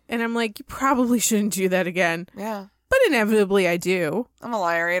regret it. And I'm like, you probably shouldn't do that again. Yeah. But inevitably I do. I'm a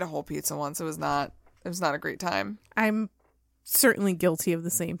liar. I ate a whole pizza once. It was not a great time. I'm certainly guilty of the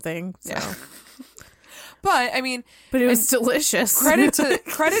same thing. So. Yeah. But I mean, it was delicious. Credit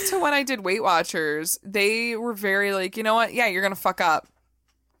to when I did Weight Watchers. They were very like, you know what? Yeah, you're going to fuck up.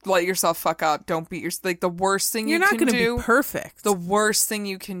 Let yourself fuck up. Don't beat yourself. Like, the worst thing you can do. You're not going to be perfect. The worst thing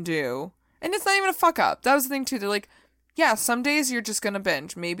you can do. And it's not even a fuck up. That was the thing, too. They're like, yeah, some days you're just going to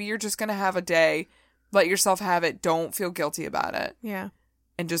binge. Maybe you're just going to have a day. Let yourself have it. Don't feel guilty about it. Yeah.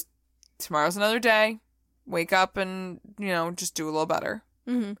 And just, tomorrow's another day. Wake up and, just do a little better.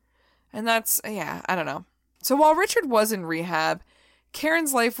 Mm-hmm. And that's, I don't know. So while Richard was in rehab,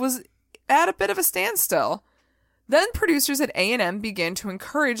 Karen's life was at a bit of a standstill. Then producers at A&M began to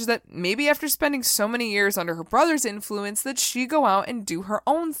encourage that maybe after spending so many years under her brother's influence that she go out and do her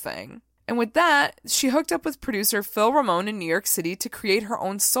own thing. And with that, she hooked up with producer Phil Ramone in New York City to create her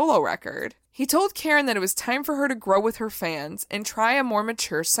own solo record. He told Karen that it was time for her to grow with her fans and try a more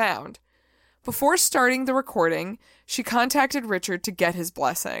mature sound. Before starting the recording, she contacted Richard to get his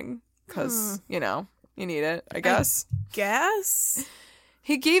blessing. Because, you need it, I guess.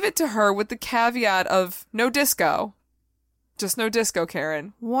 He gave it to her with the caveat of no disco. Just no disco,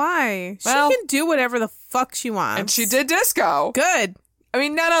 Karen. Why? Well, she can do whatever the fuck she wants. And she did disco. Good. I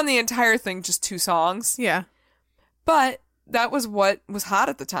mean, not on the entire thing, just 2 songs. Yeah. But that was what was hot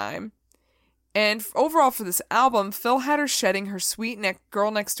at the time. And overall for this album, Phil had her shedding her sweet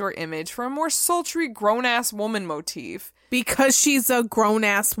girl next door image for a more sultry grown-ass woman motif. Because she's a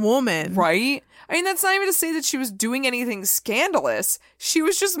grown-ass woman. Right? I mean, that's not even to say that she was doing anything scandalous. She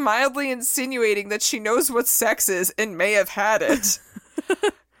was just mildly insinuating that she knows what sex is and may have had it.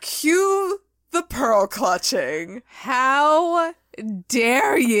 Cue the pearl clutching. How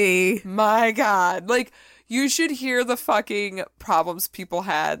dare ye? My God. Like, you should hear the fucking problems people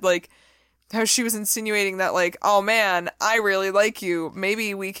had. Like, how she was insinuating that, like, oh man, I really like you.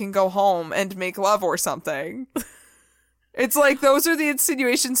 Maybe we can go home and make love or something. It's like, those are the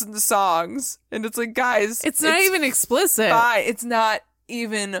insinuations in the songs. And it's like, guys. It's not even explicit. It's not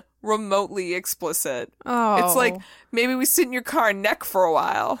even remotely explicit. Oh. It's like, maybe we sit in your car and neck for a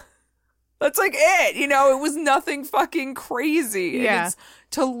while. That's like it. You know, it was nothing fucking crazy. Yeah. And it's,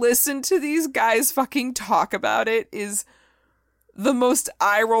 to listen to these guys fucking talk about it is the most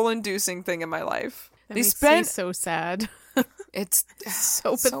eye-roll inducing thing in my life. That They makes spent me so sad. It's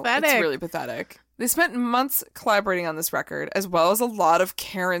so pathetic. It's really pathetic. They spent months collaborating on this record, as well as a lot of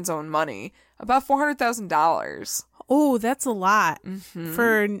Karen's own money, about $400,000. Oh, that's a lot. Mm-hmm.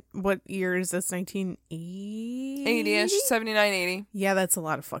 For what year is this? 1980? 80-ish, 79, 80. Yeah, that's a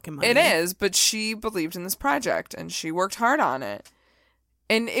lot of fucking money. It is, but she believed in this project, and she worked hard on it.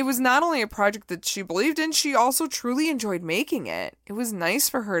 And it was not only a project that she believed in, she also truly enjoyed making it. It was nice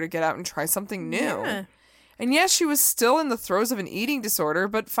for her to get out and try something new. Yeah. And yes, she was still in the throes of an eating disorder,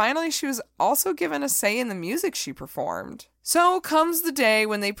 but finally she was also given a say in the music she performed. So comes the day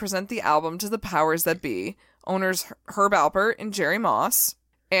when they present the album to the powers that be. Owners Herb Alpert and Jerry Moss,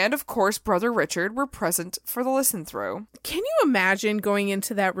 and of course Brother Richard, were present for the listen through. Can you imagine going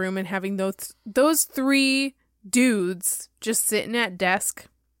into that room and having those three dudes just sitting at desk?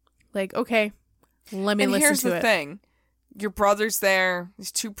 Like, okay, let me listen to it. And here's the thing. Your brother's there,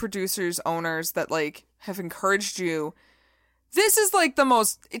 these two producers, owners that like have encouraged you. This is like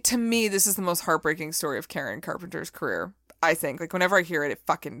to me, this is the most heartbreaking story of Karen Carpenter's career, I think. Like whenever I hear it, it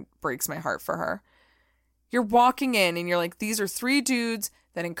fucking breaks my heart for her. You're walking in and you're like, these are three dudes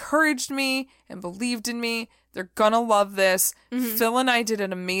that encouraged me and believed in me. They're gonna love this. Mm-hmm. Phil and I did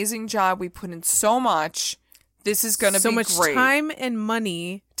an amazing job. We put in so much. This is gonna be great. So much time and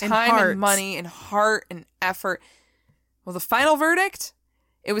money and heart and effort. Well, the final verdict,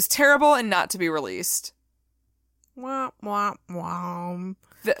 it was terrible and not to be released. Wah, wah, wah.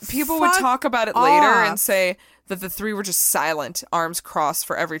 People would talk about it later and say that the three were just silent, arms crossed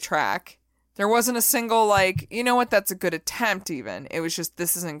for every track. There wasn't a single, like, you know what, that's a good attempt even. It was just,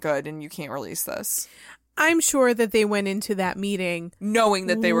 this isn't good and you can't release this. I'm sure that they went into that meeting knowing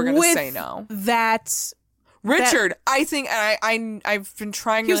that they were going to say no. Richard, I think, and I've been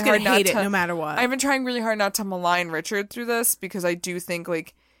trying really hard not to. He was going to hate it no matter what. I've been trying really hard not to malign Richard through this because I do think,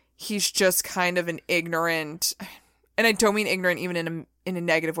 like, he's just kind of an ignorant, and I don't mean ignorant even in a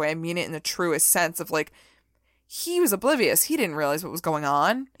negative way. I mean it in the truest sense of, like, he was oblivious. He didn't realize what was going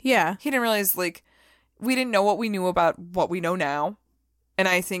on. Yeah. He didn't realize, like, we didn't know what we knew about what we know now. And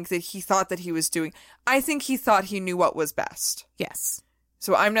I think that he thought that he was doing, I think he thought he knew what was best. Yes.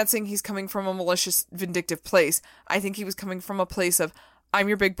 So I'm not saying he's coming from a malicious, vindictive place. I think he was coming from a place of, I'm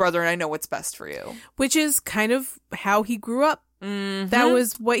your big brother and I know what's best for you. Which is kind of how he grew up. Mm-hmm. That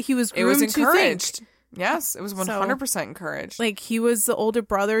was what he was groomed to think. It was encouraged. Yes, it was 100% encouraged. Like, he was the older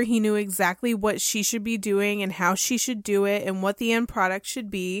brother. He knew exactly what she should be doing and how she should do it and what the end product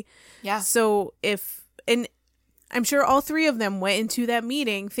should be. Yeah. So and I'm sure all three of them went into that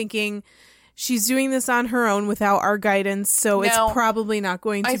meeting thinking, she's doing this on her own without our guidance, so it's probably not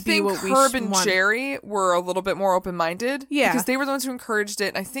going to be what we want. I think Herb and Jerry were a little bit more open-minded. Yeah. Because they were the ones who encouraged it,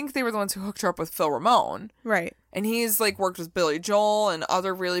 and I think they were the ones who hooked her up with Phil Ramone. Right. And he's, like, worked with Billy Joel and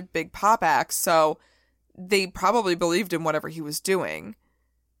other really big pop acts, so they probably believed in whatever he was doing.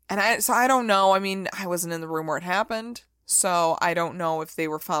 And I don't know. I mean, I wasn't in the room where it happened, so I don't know if they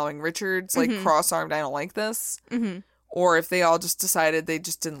were following Richard's, like, cross-armed, I don't like this. Mm-hmm. Or if they all just decided they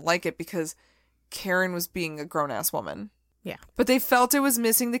just didn't like it because Karen was being a grown-ass woman. Yeah. But they felt it was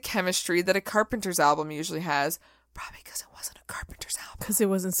missing the chemistry that a Carpenter's album usually has. Probably because it wasn't a Carpenter's album. Because it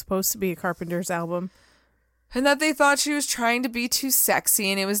wasn't supposed to be a Carpenter's album. And that they thought she was trying to be too sexy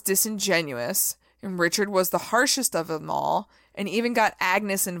and it was disingenuous. And Richard was the harshest of them all. And even got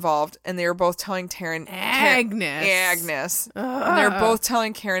Agnes involved. And they were both telling Taryn... Agnes. And they were both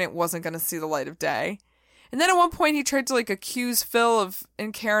telling Karen it wasn't going to see the light of day. And then at one point he tried to, like, accuse Phil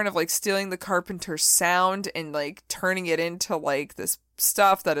and Karen of, like, stealing the Carpenter sound and, like, turning it into, like, this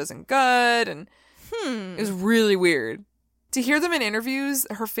stuff that isn't good. And it was really weird. To hear them in interviews,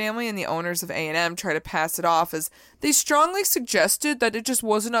 her family and the owners of A&M try to pass it off as they strongly suggested that it just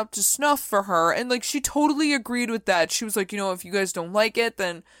wasn't up to snuff for her. And, like, she totally agreed with that. She was like, you know, if you guys don't like it,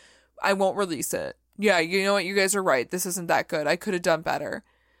 then I won't release it. Yeah, you know what? You guys are right. This isn't that good. I could have done better.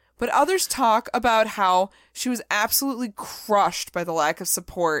 But others talk about how she was absolutely crushed by the lack of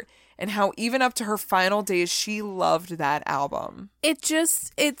support and how even up to her final days, she loved that album. It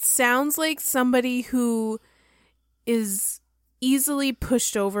sounds like somebody who is easily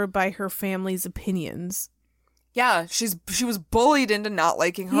pushed over by her family's opinions. Yeah, she was bullied into not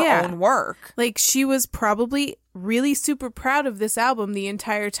liking her own work. Like, she was probably really super proud of this album the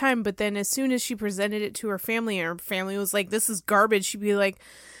entire time, but then as soon as she presented it to her family and her family was like, this is garbage, she'd be like,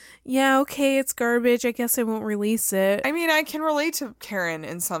 yeah, okay, it's garbage. I guess I won't release it. I mean, I can relate to Karen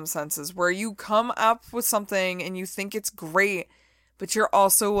in some senses where you come up with something and you think it's great, but you're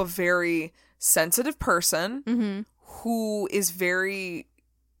also a very sensitive person who is very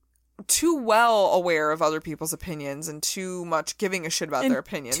too well aware of other people's opinions and too much giving a shit about their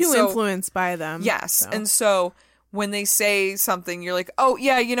opinions. Too influenced by them. Yes. So. And so when they say something, you're like, oh,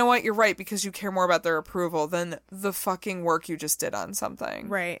 yeah, you know what? You're right, because you care more about their approval than the fucking work you just did on something.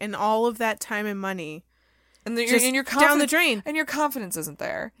 Right. And all of that time and money. And your down the drain. And your confidence isn't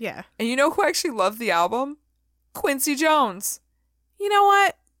there. Yeah. And you know who actually loved the album? Quincy Jones. You know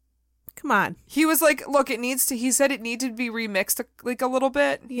what? Come on. He was like, look, he said it needed to be remixed like a little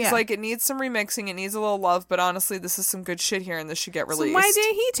bit. Yeah. He's like, it needs some remixing, it needs a little love, but honestly, this is some good shit here and this should get released. So why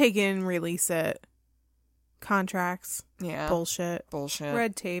didn't he take it and release it? Contracts. Yeah. Bullshit.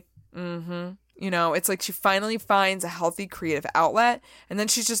 Red tape. Mm-hmm. You know, it's like she finally finds a healthy creative outlet and then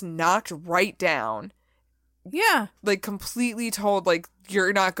she's just knocked right down. Yeah. Like completely told, like,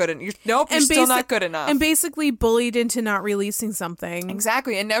 you're not good enough. You're still not good enough. And basically bullied into not releasing something.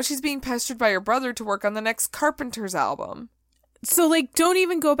 Exactly. And now she's being pestered by her brother to work on the next Carpenters album. So, like, don't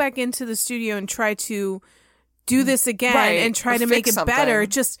even go back into the studio and try to do this again and try to make it better.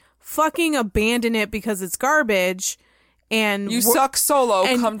 Just fucking abandon it because it's garbage. And you suck solo,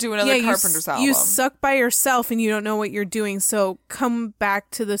 come do another Carpenters album. You suck by yourself and you don't know what you're doing, so come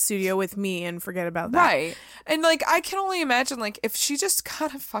back to the studio with me and forget about that. Right. And, like, I can only imagine, like, if she just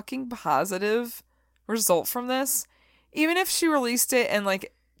got a fucking positive result from this, even if she released it and,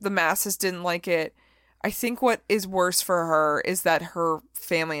 like, the masses didn't like it, I think what is worse for her is that her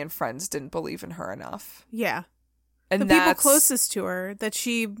family and friends didn't believe in her enough. Yeah. And the people closest to her that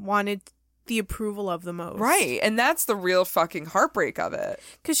she wanted the approval of the most. Right. And that's the real fucking heartbreak of it.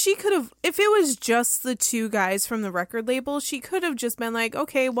 Because she could have, if it was just the two guys from the record label, she could have just been like,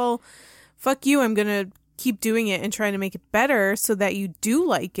 okay, well, fuck you. I'm going to keep doing it and trying to make it better so that you do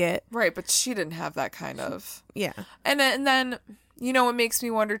like it. Right. But she didn't have that kind of. Yeah. And then, you know, it makes me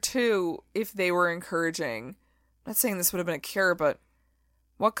wonder, too, if they were encouraging. I'm not saying this would have been a cure, but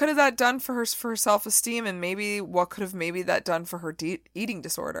what could have that done for her self-esteem? And maybe what could have that done for her eating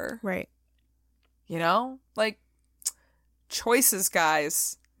disorder? Right. You know? Like, choices,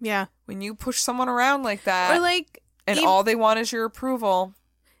 guys. Yeah. When you push someone around like that. Or like. And all they want is your approval.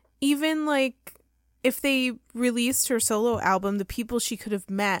 Even like, if they released her solo album, the people she could have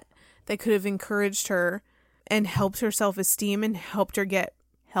met that could have encouraged her and helped her self-esteem and helped her get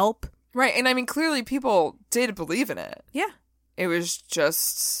help. Right. And I mean, clearly people did believe in it. Yeah. It was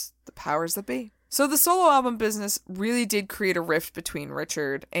just the powers that be. So the solo album business really did create a rift between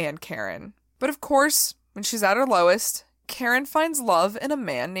Richard and Karen. But of course, when she's at her lowest, Karen finds love in a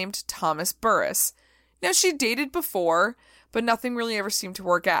man named Thomas Burris. Now, she dated before, but nothing really ever seemed to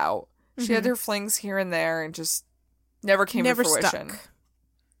work out. She had her flings here and there and just never came to fruition. Stuck.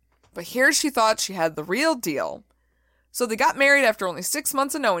 But here she thought she had the real deal. So they got married after only 6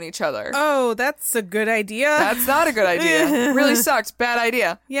 months of knowing each other. Oh, that's a good idea. That's not a good idea. Really sucked. Bad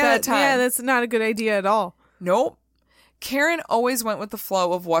idea. Yeah, bad time. Yeah, that's not a good idea at all. Nope. Karen always went with the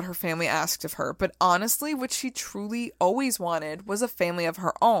flow of what her family asked of her, but honestly, what she truly always wanted was a family of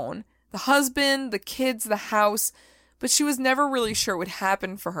her own. The husband, the kids, the house, but she was never really sure what would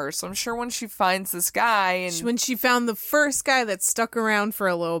happen for her, so I'm sure when she finds this guy and... When she found the first guy that stuck around for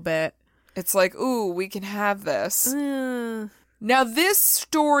a little bit... It's like, ooh, we can have this. Now, this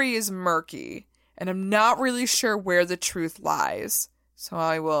story is murky, and I'm not really sure where the truth lies, so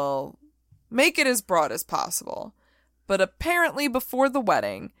I will make it as broad as possible. But apparently before the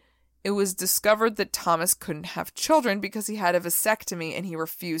wedding, it was discovered that Thomas couldn't have children because he had a vasectomy and he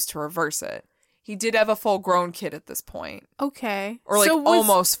refused to reverse it. He did have a full-grown kid at this point. Okay. Or like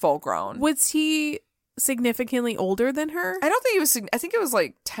almost full-grown. Was he significantly older than her? I don't think he was, I think it was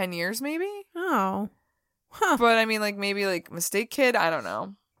like 10 years maybe. Oh. Huh. But I mean like maybe like mistake kid, I don't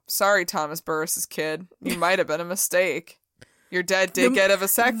know. Sorry, Thomas Burris's kid. You might have been a mistake. Your dad did get a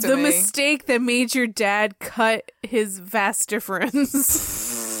vasectomy. The mistake that made your dad cut his vas difference.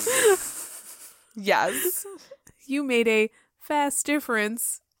 Yes. You made a vas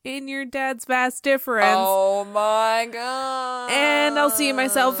difference in your dad's vas difference. Oh my god. And I'll see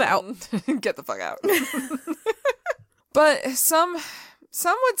myself out. Get the fuck out. But some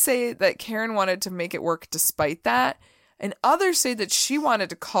would say that Karen wanted to make it work despite that, and others say that she wanted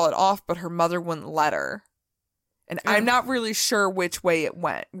to call it off, but her mother wouldn't let her. And I'm not really sure which way it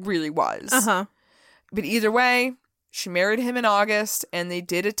really was. Uh-huh. But either way, she married him in August, and they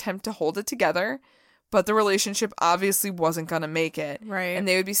did attempt to hold it together, but the relationship obviously wasn't going to make it. Right. And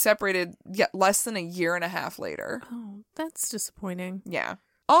they would be separated less than a year and a half later. Oh, that's disappointing. Yeah.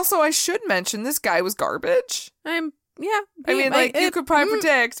 Also, I should mention this guy was garbage. Yeah. I mean, like, you could probably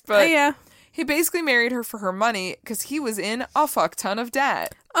predict, but yeah. He basically married her for her money because he was in a fuck ton of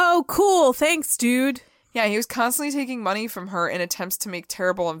debt. Oh, cool. Thanks, dude. Yeah, he was constantly taking money from her in attempts to make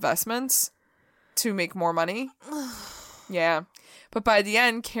terrible investments to make more money. Yeah. But by the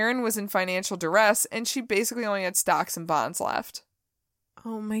end, Karen was in financial duress, and she basically only had stocks and bonds left.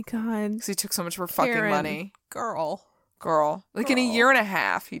 Oh, my God. Because he took so much of her fucking money. Girl. Like, in a year and a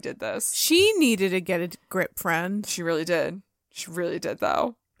half, he did this. She needed to get a grip, friend. She really did. She really did,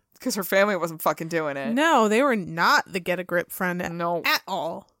 though. Because her family wasn't fucking doing it. No, they were not the get a grip friend at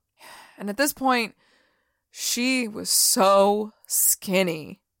all. And at this point, she was so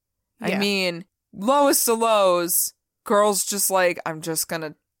skinny. Yeah. I mean, lowest of lows, girls just like, I'm just going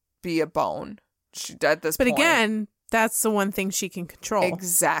to be a bone. At this point. But again, that's the one thing she can control.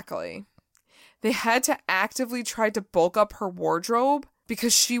 Exactly. They had to actively try to bulk up her wardrobe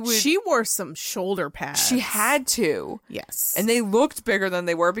because she wore some shoulder pads. She had to. Yes. And they looked bigger than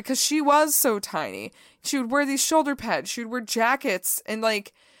they were because she was so tiny. She would wear these shoulder pads. She would wear jackets. And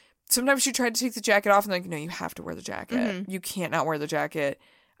like, sometimes she tried to take the jacket off and like, no, you have to wear the jacket. Mm-hmm. You can't not wear the jacket.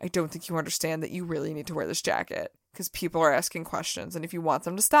 I don't think you understand that you really need to wear this jacket because people are asking questions. And if you want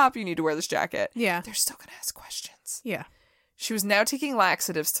them to stop, you need to wear this jacket. Yeah. They're still going to ask questions. Yeah. She was now taking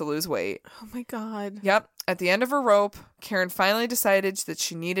laxatives to lose weight. Oh, my God. Yep. At the end of her rope, Karen finally decided that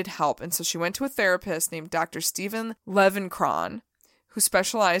she needed help. And so she went to a therapist named Dr. Stephen Levenkron, who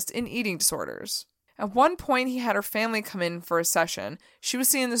specialized in eating disorders. At one point, he had her family come in for a session. She was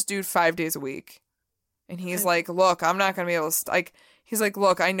seeing this dude 5 days a week. And he's like, look, I'm not going to be able to... He's like,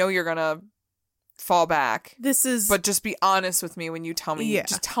 look, I know you're going to fall back. But just be honest with me when you tell me. Yeah.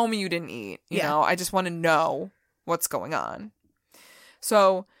 Just tell me you didn't eat. You know, I just want to know what's going on.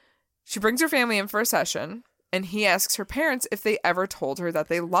 So she brings her family in for a session, and he asks her parents if they ever told her that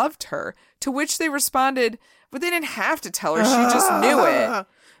they loved her, to which they responded, but they didn't have to tell her. She just knew it.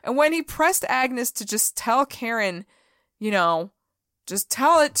 And when he pressed Agnes to just tell Karen, you know, just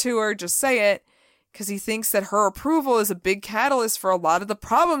tell it to her, just say it, because he thinks that her approval is a big catalyst for a lot of the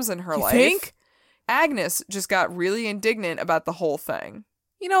problems in her life. Think? Agnes just got really indignant about the whole thing.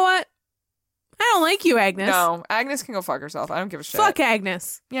 You know what? I don't like you, Agnes. No, Agnes can go fuck herself. I don't give a shit. Fuck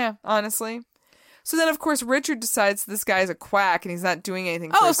Agnes. Yeah, honestly. So then, of course, Richard decides this guy's a quack and he's not doing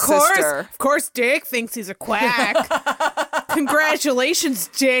anything for his sister. Of course, Dick thinks he's a quack. Congratulations,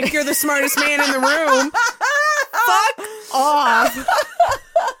 Dick. You're the smartest man in the room. Fuck off.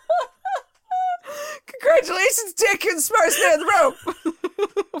 Congratulations, Dick. You're the smartest man in the room.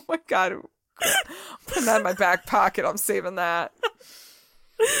 Oh, my God. I'm putting that in my back pocket. I'm saving that.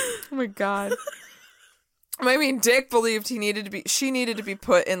 Oh, my God. I mean, Dick believed she needed to be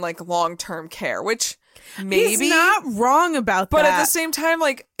put in like long-term care, which maybe he's not wrong about that. But at the same time,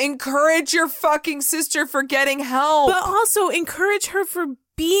 like, encourage your fucking sister for getting help. But also encourage her for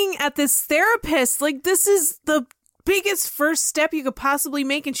being at this therapist. Like, this is the biggest first step you could possibly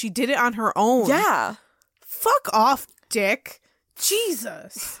make, and she did it on her own. Yeah. Fuck off, Dick.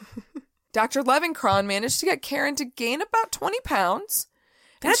 Jesus. Dr. Levenkron managed to get Karen to gain about 20 pounds.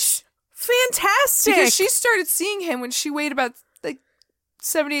 That's fantastic. Because she started seeing him when she weighed about like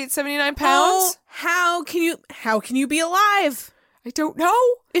 78, 79 pounds. Oh, how can you be alive? I don't know.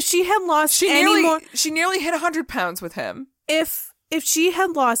 If she had lost she nearly hit 100 pounds with him. If she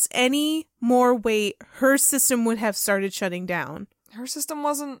had lost any more weight, her system would have started shutting down. Her system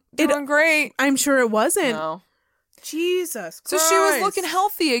wasn't doing great. I'm sure it wasn't. No. Jesus Christ. So she was looking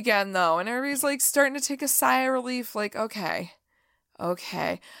healthy again, though, and everybody's like starting to take a sigh of relief, like, okay.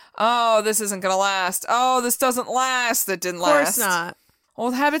 Oh, this isn't gonna last. Oh, this doesn't last. That didn't last. Of course not.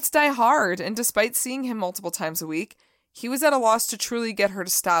 Old habits die hard, and despite seeing him multiple times a week, he was at a loss to truly get her to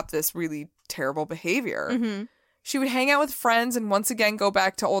stop this really terrible behavior. Mm-hmm. She would hang out with friends and once again go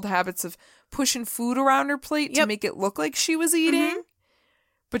back to old habits of pushing food around her plate to make it look like she was eating, mm-hmm.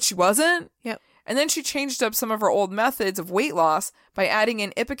 but she wasn't. Yep. And then she changed up some of her old methods of weight loss by adding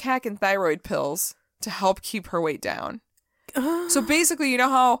in Ipecac and thyroid pills to help keep her weight down. So basically, you know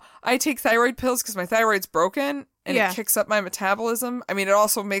how I take thyroid pills because my thyroid's broken and it kicks up my metabolism? I mean, it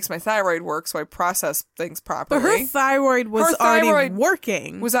also makes my thyroid work so I process things properly. But her thyroid was already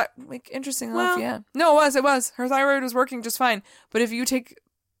working. Was that, like, interesting enough? Yeah. No, it was. Her thyroid was working just fine. But if you take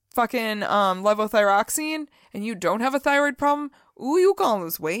fucking levothyroxine and you don't have a thyroid problem, you gonna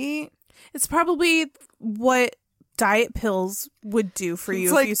lose weight. It's probably what diet pills would do for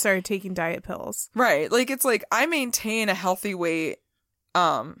you if you started taking diet pills. Right. Like, it's like I maintain a healthy weight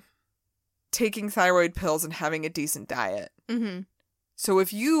taking thyroid pills and having a decent diet. Mm-hmm. So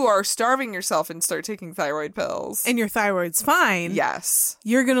if you are starving yourself and start taking thyroid pills... And your thyroid's fine. Yes.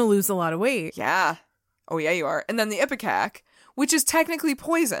 You're going to lose a lot of weight. Yeah. Oh, yeah, you are. And then the Ipecac, which is technically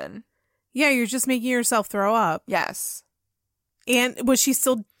poison. Yeah, you're just making yourself throw up. Yes. And was she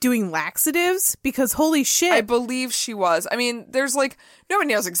still doing laxatives? Because holy shit. I believe she was. I mean, there's like,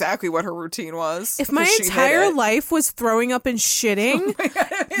 nobody knows exactly what her routine was. If my entire life was throwing up and shitting,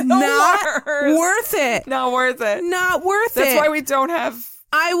 not worth it. Not worth it. Not worth That's it. why we don't have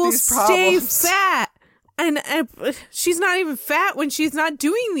I will these stay problems. fat. And she's not even fat when she's not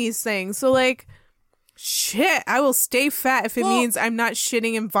doing these things. So, like, shit, I will stay fat if it means I'm not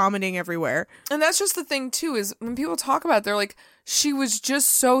shitting and vomiting everywhere. And that's just the thing, too, is when people talk about it, they're like, she was just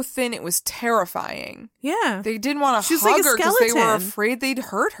so thin, it was terrifying. Yeah. They didn't want to hug her because they were afraid they'd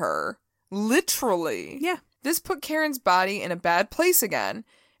hurt her. Literally. Yeah. This put Karen's body in a bad place again,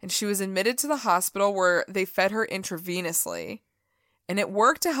 and she was admitted to the hospital where they fed her intravenously. And it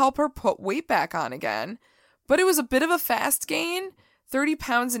worked to help her put weight back on again, but it was a bit of a fast gain. 30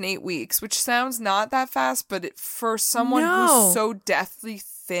 pounds in 8 weeks, which sounds not that fast, but for someone who's so deathly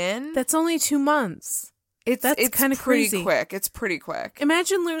thin... That's only 2 months. It's kind of crazy. Pretty quick. It's pretty quick.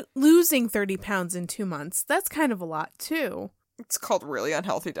 Imagine losing 30 pounds in 2 months. That's kind of a lot, too. It's called really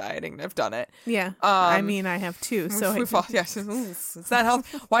unhealthy dieting. I've done it. Yeah. I mean, I have, too. So yes, it's not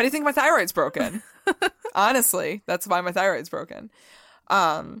healthy. Why do you think my thyroid's broken? Honestly, that's why my thyroid's broken.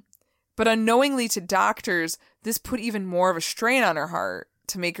 But unknowingly to doctors, this put even more of a strain on her heart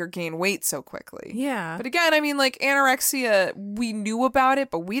to make her gain weight so quickly. Yeah. But again, I mean, like, anorexia, we knew about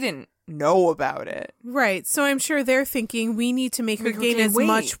it, but we didn't know about it. Right. So I'm sure they're thinking we need to make her gain as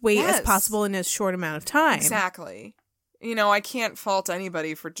much weight as possible in a short amount of time. Exactly. You know, I can't fault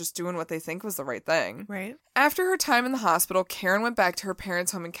anybody for just doing what they think was the right thing. Right. After her time in the hospital, Karen went back to her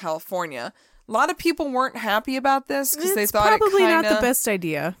parents' home in California. A lot of people weren't happy about this because they thought probably it kinda, not the best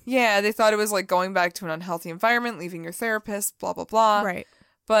idea. Yeah, they thought it was like going back to an unhealthy environment, leaving your therapist, blah, blah, blah. Right.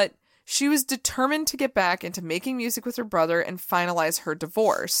 But she was determined to get back into making music with her brother and finalize her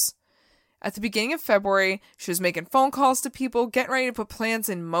divorce. At the beginning of February, she was making phone calls to people, getting ready to put plans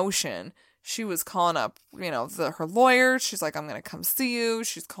in motion. She was calling up, her lawyer. She's like, I'm going to come see you.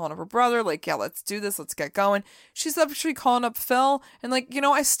 She's calling up her brother, like, yeah, let's do this. Let's get going. She's actually calling up Phil. And, like,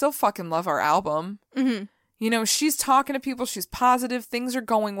 I still fucking love our album. Mm-hmm. She's talking to people. She's positive. Things are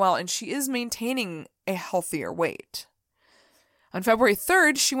going well. And she is maintaining a healthier weight. On February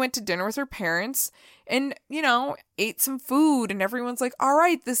 3rd, she went to dinner with her parents and, ate some food. And everyone's like, all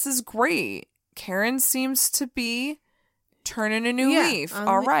right, this is great. Karen seems to be turning a new leaf.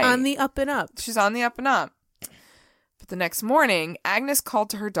 All right. On the up and up. She's on the up and up. But the next morning, Agnes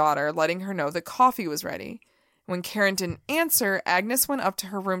called to her daughter, letting her know that coffee was ready. When Karen didn't answer, Agnes went up to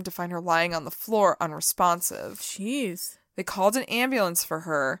her room to find her lying on the floor, unresponsive. Jeez. They called an ambulance for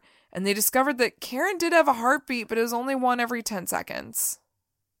her, and they discovered that Karen did have a heartbeat, but it was only one every 10 seconds.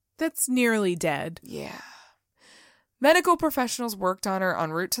 That's nearly dead. Yeah. Medical professionals worked on her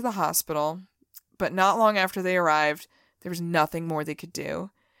en route to the hospital, but not long after they arrived, there was nothing more they could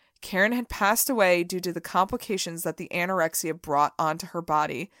do. Karen had passed away due to the complications that the anorexia brought onto her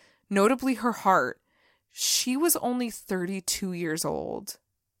body, notably her heart. She was only 32 years old.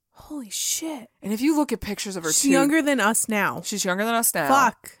 Holy shit. And if you look at pictures of her, she's younger than us now. She's younger than us now.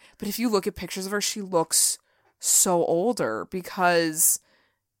 Fuck. But if you look at pictures of her, she looks so older because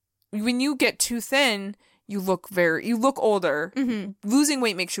when you get too thin, you look older. Mm-hmm. Losing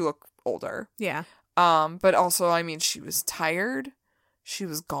weight makes you look older. Yeah. But also, I mean, she was tired. She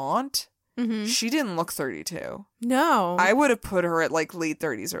was gaunt. Mm-hmm. She didn't look 32. No. I would have put her at like late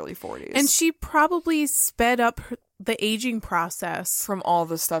 30s, early 40s. And she probably sped up the aging process. From all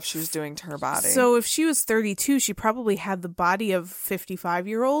the stuff she was doing to her body. So if she was 32, she probably had the body of a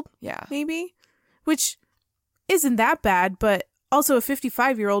 55-year-old. Yeah. Maybe. Which isn't that bad, but also a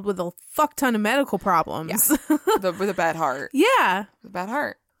 55-year-old with a fuck ton of medical problems. Yeah. With a bad heart. Yeah. With a bad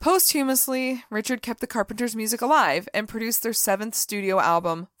heart. Posthumously, Richard kept the Carpenters' music alive and produced their 7th studio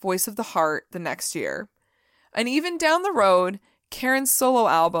album, Voice of the Heart, the next year. And even down the road, Karen's solo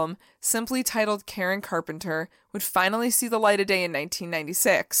album, simply titled Karen Carpenter, would finally see the light of day in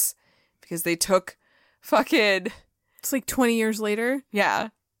 1996. Because they took fucking... It's like 20 years later? Yeah.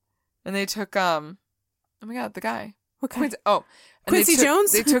 And they took, oh my god, the guy. What guy? Quincy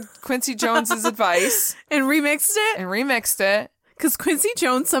Jones? They took Quincy Jones's advice. And remixed it? Because Quincy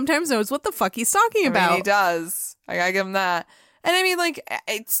Jones sometimes knows what the fuck he's talking about. I mean, he does. I gotta give him that. And I mean, like,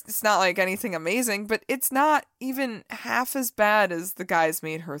 it's not like anything amazing, but it's not even half as bad as the guys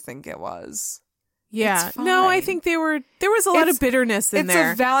made her think it was. Yeah. No, I think there was a lot of bitterness in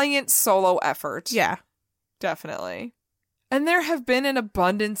there. It's a valiant solo effort. Yeah. Definitely. And there have been an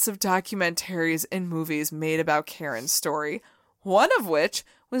abundance of documentaries and movies made about Karen's story, one of which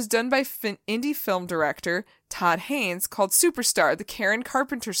was done by indie film director Todd Haynes called Superstar, the Karen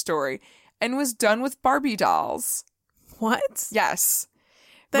Carpenter story, and was done with Barbie dolls. What? Yes.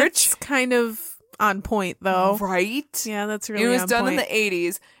 That's kind of on point, though. Right? Yeah, that's really on point. It was done in the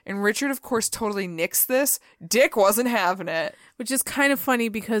 80s, and Richard, of course, totally nixed this. Dick wasn't having it. Which is kind of funny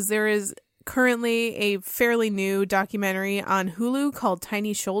because there is currently a fairly new documentary on Hulu called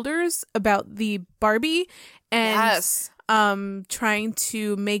Tiny Shoulders about the Barbie and trying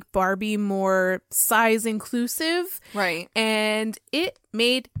to make Barbie more size inclusive. Right. And it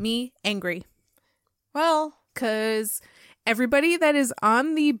made me angry. Well, because everybody that is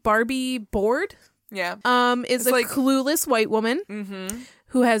on the Barbie board is a clueless white woman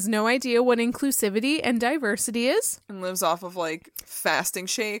who has no idea what inclusivity and diversity is. And lives off of like fasting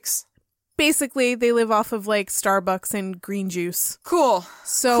shakes. Basically, they live off of like Starbucks and green juice. Cool.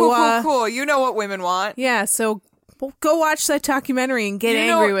 So cool. You know what women want. Yeah, so go watch that documentary and get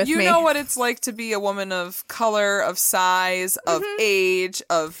angry with me. You know what it's like to be a woman of color, of size, of age,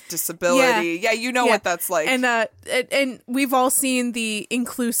 of disability. Yeah, you know what that's like. And we've all seen the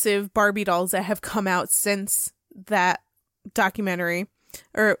inclusive Barbie dolls that have come out since that documentary,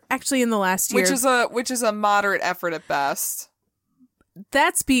 or actually in the last year, which is a moderate effort at best.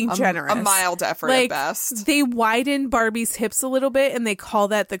 That's being generous. A mild effort at best. They widen Barbie's hips a little bit, and they call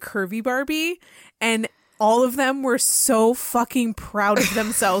that the curvy Barbie, and all of them were so fucking proud of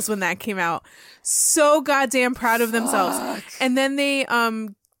themselves when that came out. So goddamn proud of themselves. And then they,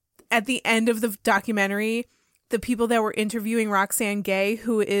 at the end of the documentary, the people that were interviewing Roxane Gay,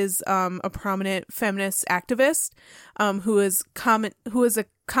 who is a prominent feminist activist, who is a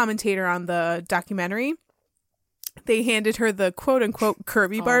commentator on the documentary, they handed her the quote-unquote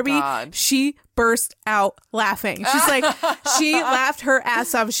curvy Barbie. God. She burst out laughing. She's like, she laughed her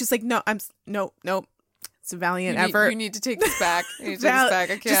ass off. She's like, no. It's a valiant effort. You need to take this back. You need to take this back.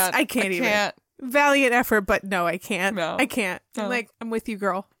 I can't. I can't. Valiant effort, but no, I can't. No. I can't. No. I'm like, I'm with you,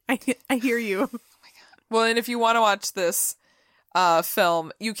 girl. I hear you. Oh my God. Well, and if you want to watch this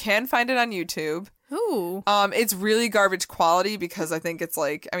film, you can find it on YouTube. Ooh. It's really garbage quality because I think it's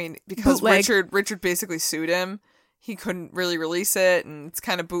like, because bootleg. Richard basically sued him. He couldn't really release it, and it's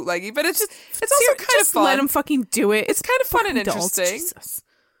kind of bootleggy, but it's also kind of fun. Let him fucking do it. It's kind of fun and interesting. Jesus.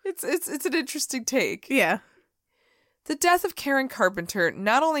 It's an interesting take. Yeah. The death of Karen Carpenter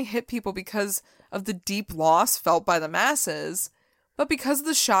not only hit people because of the deep loss felt by the masses, but because of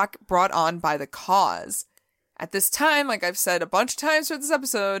the shock brought on by the cause. At this time, like I've said a bunch of times for this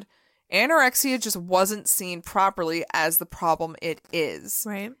episode, anorexia just wasn't seen properly as the problem it is.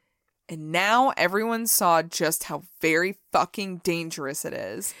 Right. And now everyone saw just how very fucking dangerous it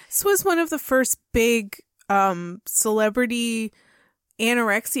is. This was one of the first big celebrity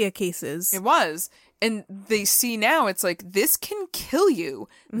anorexia cases. It was. And they see now, it's like, this can kill you.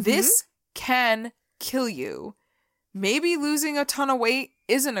 Mm-hmm. This can kill you. Maybe losing a ton of weight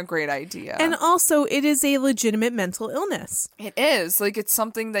isn't a great idea. And also, it is a legitimate mental illness. It is. Like, it's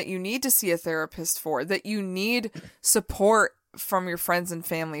something that you need to see a therapist for, that you need support from your friends and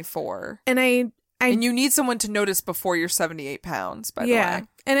family for. And and you need someone to notice before you're 78 pounds, by the way.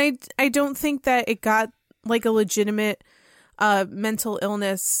 And I don't think that it got like a legitimate mental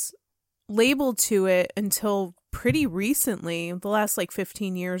illness labeled to it until pretty recently, the last like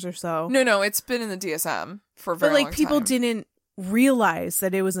 15 years or so. No, it's been in the DSM for a very long time. But like people didn't realize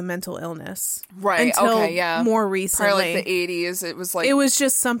that it was a mental illness. Right, until more recently. Probably like the 80s, it was like... It was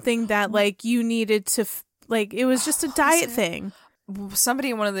just something that like you needed to... Like, it was just a diet thing.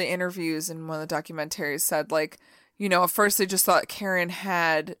 Somebody in one of the interviews in one of the documentaries said, like, you know, at first they just thought Karen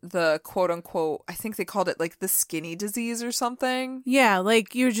had the quote-unquote, I think they called it, like, the skinny disease or something. Yeah,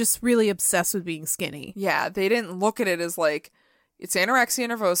 like, you're just really obsessed with being skinny. Yeah, they didn't look at it as, like, it's anorexia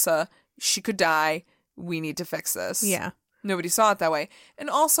nervosa, she could die, we need to fix this. Yeah. Nobody saw it that way. And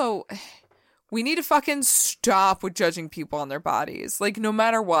also... we need to fucking stop with judging people on their bodies. Like, no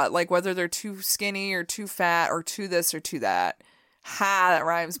matter what. Like, whether they're too skinny or too fat or too this or too that. Ha, that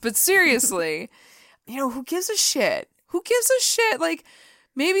rhymes. But seriously, you know, who gives a shit? Who gives a shit? Like,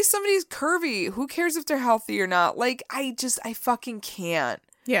 maybe somebody's curvy. Who cares if they're healthy or not? Like, I fucking can't.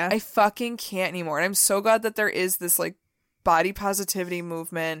 Yeah. I fucking can't anymore. And I'm so glad that there is this, like, body positivity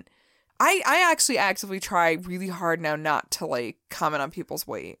movement. I actually actively try really hard now not to, like, comment on people's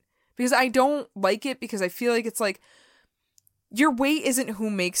weight. Because I don't like it, because I feel like it's like your weight isn't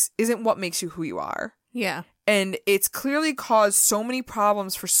what makes you who you are. Yeah. And it's clearly caused so many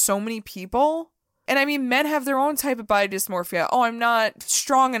problems for so many people. And I mean, men have their own type of body dysmorphia. Oh, I'm not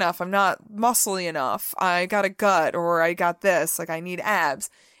strong enough. I'm not muscly enough. I got a gut, or I got this. Like, I need abs.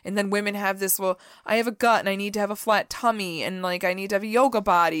 And then women have this, well, I have a gut and I need to have a flat tummy and like I need to have a yoga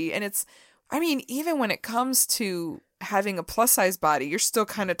body. And it's, I mean, even when it comes to having a plus size body, you're still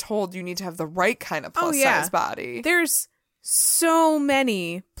kind of told you need to have the right kind of plus size body. There's so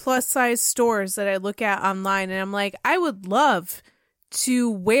many plus size stores that I look at online and I'm like, I would love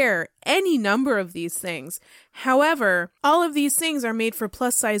to wear any number of these things. However, all of these things are made for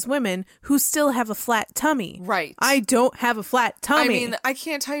plus size women who still have a flat tummy. Right. I don't have a flat tummy. I mean, I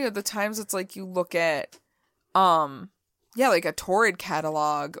can't tell you the times it's like you look at, like a Torrid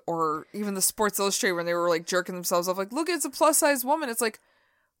catalog or even the Sports Illustrated when they were like jerking themselves off, like, look, it's a plus size woman. It's like,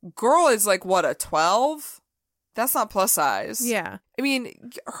 girl is like, what, a 12? That's not plus size. Yeah. I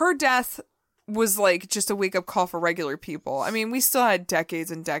mean, her death was like just a wake up call for regular people. I mean, we still had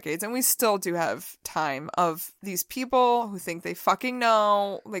decades and decades, and we still do have time of these people who think they fucking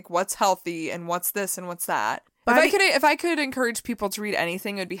know like what's healthy and what's this and what's that. If I could encourage people to read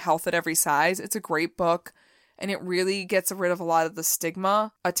anything, it would be Health at Every Size. It's a great book, and it really gets rid of a lot of the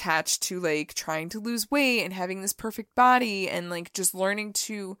stigma attached to like trying to lose weight and having this perfect body and like just learning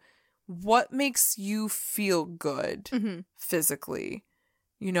to what makes you feel good physically.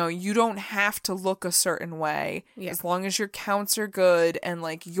 You know, you don't have to look a certain way as long as your counts are good and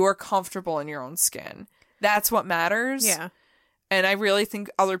like you're comfortable in your own skin. That's what matters. Yeah. And I really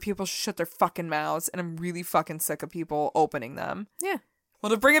think other people should shut their fucking mouths, and I'm really fucking sick of people opening them. Yeah. Well,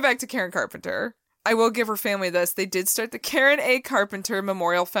 to bring it back to Karen Carpenter, I will give her family this. They did start the Karen A. Carpenter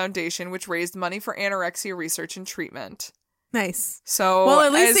Memorial Foundation, which raised money for anorexia research and treatment. Nice. So, well,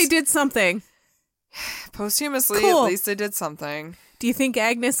 at least they did something. Posthumously, cool. At least they did something. Do you think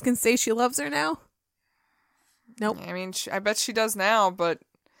Agnes can say she loves her now? Nope. I mean, I bet she does now, but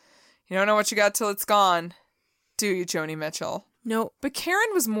you don't know what you got till it's gone, do you, Joni Mitchell? Nope. But Karen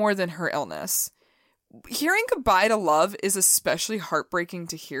was more than her illness. Hearing Goodbye to Love is especially heartbreaking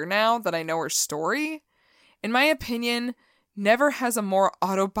to hear now that I know her story. In my opinion, never has a more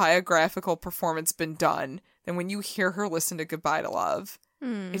autobiographical performance been done than when you hear her listen to Goodbye to Love.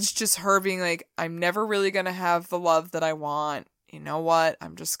 It's just her being like, I'm never really going to have the love that I want. You know what?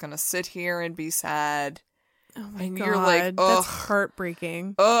 I'm just going to sit here and be sad. Oh my and God. You're like, ugh. That's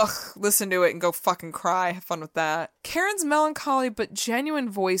heartbreaking. Ugh. Listen to it and go fucking cry. Have fun with that. Karen's melancholy but genuine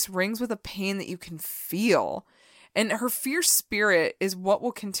voice rings with a pain that you can feel. And her fierce spirit is what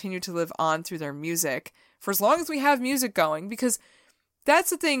will continue to live on through their music for as long as we have music going, because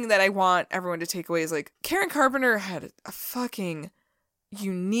that's the thing that I want everyone to take away is like, Karen Carpenter had a fucking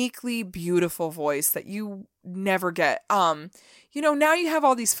uniquely beautiful voice that you never get. You know, now you have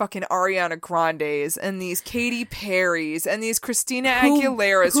all these fucking Ariana Grandes and these Katy Perrys and these Christina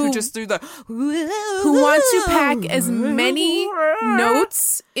Aguileras who just threw the who want to pack as many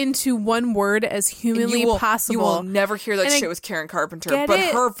notes into one word as humanly possible. You will never hear that shit with Karen Carpenter, but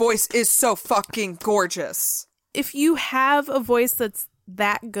her voice is so fucking gorgeous. If you have a voice that's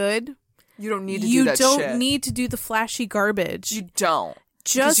that good, you don't need to do that shit. You don't need to do the flashy garbage. You don't.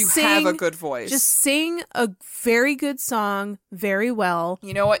 Just because you have a good voice. Just sing a very good song very well.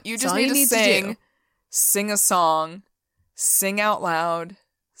 You know what? You just need to sing. Sing a song. Sing out loud.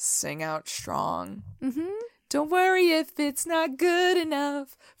 Sing out strong. Mm-hmm. Don't worry if it's not good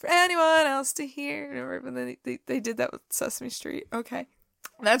enough for anyone else to hear. They did that with Sesame Street. Okay.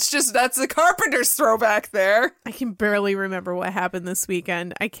 That's the Carpenter's throwback there. I can barely remember what happened this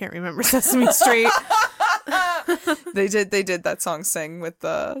weekend. I can't remember Sesame Street. They did that song Sing with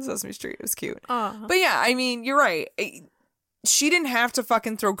Sesame Street. It was cute. Uh-huh. But yeah, I mean, you're right. She didn't have to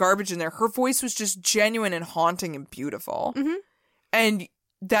fucking throw garbage in there. Her voice was just genuine and haunting and beautiful. Mm-hmm. And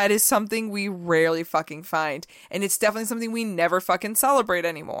that is something we rarely fucking find. And it's definitely something we never fucking celebrate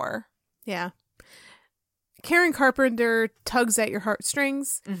anymore. Yeah. Karen Carpenter tugs at your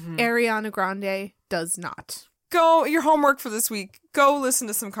heartstrings. Mm-hmm. Ariana Grande does not. Go, your homework for this week, go listen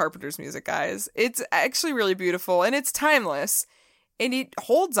to some Carpenter's music, guys. It's actually really beautiful, and it's timeless, and it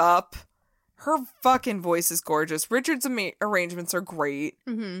holds up. Her fucking voice is gorgeous. Richard's arrangements are great.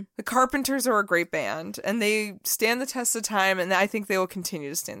 Mm-hmm. The Carpenters are a great band, and they stand the test of time, and I think they will continue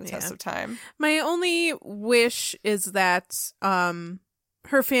to stand the test of time. My only wish is that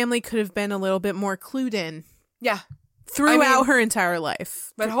her family could have been a little bit more clued in. Yeah. Throughout her entire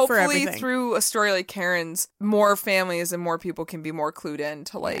life. But hopefully through a story like Karen's, more families and more people can be more clued in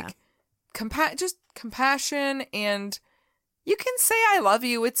to like just compassion, and you can say I love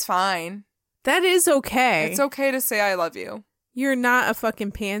you. It's fine. That is okay. It's okay to say I love you. You're not a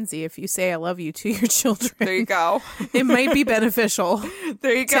fucking pansy if you say I love you to your children. There you go. It might be beneficial.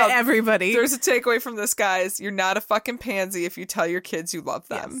 There you go. To everybody. There's a takeaway from this, guys. You're not a fucking pansy if you tell your kids you love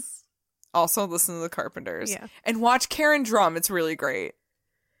them. Yes. Also, listen to the Carpenters. Yeah. And watch Karen drum. It's really great.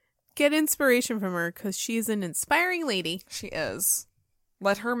 get inspiration from her because she's an inspiring lady. She is.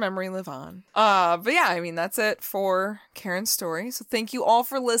 Let her memory live on. But yeah, I mean, that's it for Karen's story. So thank you all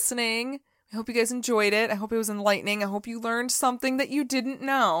for listening. I hope you guys enjoyed it. I hope it was enlightening. I hope you learned something that you didn't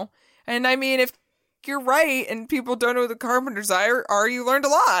know. And I mean, if you're right and people don't know who the Carpenters are, you learned a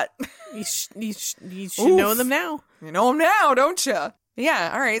lot. You should know them now. You know them now, don't you?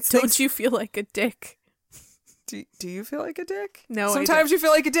 Yeah, all right. So don't you feel like a dick? Do you feel like a dick? No, sometimes you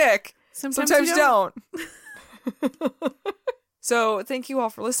feel like a dick. Sometimes you don't. So thank you all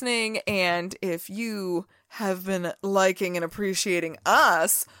for listening. And if you have been liking and appreciating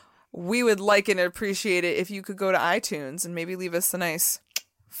us, we would like and appreciate it if you could go to iTunes and maybe leave us a nice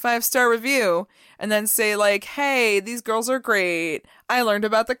 5-star review and then say like, hey, these girls are great. I learned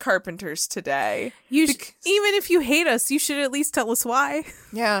about the Carpenters today. Even if you hate us, you should at least tell us why.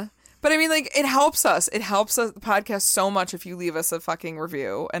 Yeah. But I mean, like, it helps us. It helps us, the podcast, so much if you leave us a fucking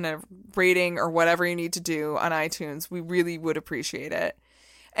review and a rating or whatever you need to do on iTunes. We really would appreciate it.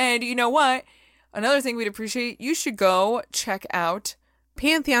 And you know what? Another thing we'd appreciate, you should go check out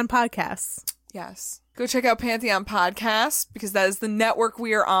Pantheon Podcasts. Yes. Go check out Pantheon Podcasts because that is the network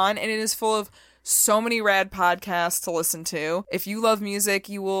we are on, and it is full of so many rad podcasts to listen to. If you love music,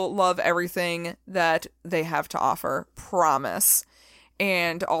 you will love everything that they have to offer. Promise.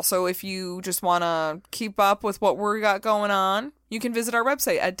 And also, if you just want to keep up with what we got going on, you can visit our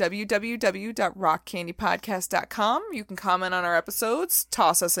website at www.rockcandypodcast.com. You can comment on our episodes,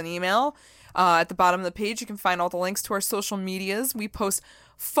 toss us an email. At the bottom of the page, you can find all the links to our social medias. We post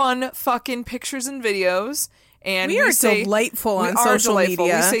fun fucking pictures and videos. And we are delightful on social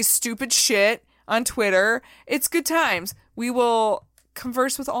media. We say stupid shit on Twitter. It's good times. We will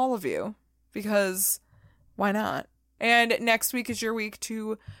converse with all of you because why not? And next week is your week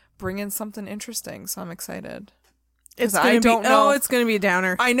to bring in something interesting, so I'm excited. It's going to be a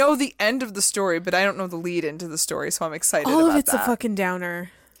downer. I know the end of the story, but I don't know the lead into the story, so I'm excited about that. All of it's a fucking downer.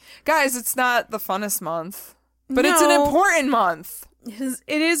 Guys, it's not the funnest month, but it's an important month.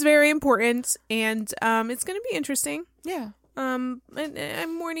 It is very important, and it's going to be interesting. Yeah. I'm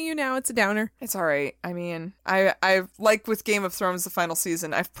warning you now, it's a downer. It's all right. I mean, I like with Game of Thrones, the final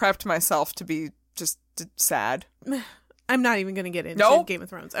season, I've prepped myself to be just sad. I'm not even going to get into Game of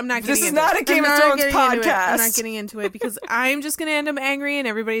Thrones. I'm not. This is not a Game of Thrones podcast. I'm not getting into it because I'm just going to end up angry, and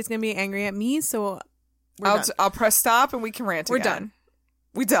everybody's going to be angry at me. So I'll press stop, and we can rant. We're again.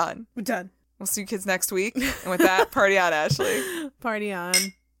 We're done. We'll see you kids next week. And with that, party on, Ashley. Party on.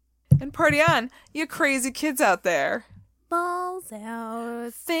 And party on, you crazy kids out there. Balls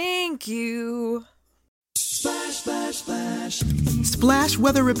out. Thank you. Splash, splash, splash. Splash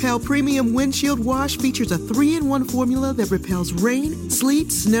Weather Repel Premium Windshield Wash features a 3-in-1 formula that repels rain,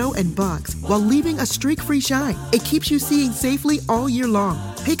 sleet, snow, and bugs while leaving a streak-free shine. It keeps you seeing safely all year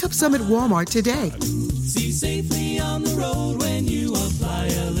long. Pick up some at Walmart today. See safely on the road when you apply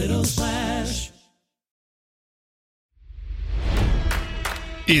a little splash.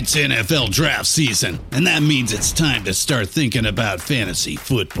 It's NFL draft season, and that means it's time to start thinking about fantasy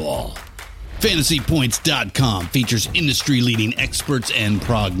football. FantasyPoints.com features industry-leading experts and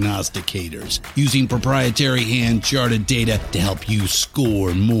prognosticators using proprietary hand-charted data to help you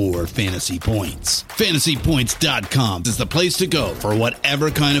score more fantasy points. FantasyPoints.com is the place to go for whatever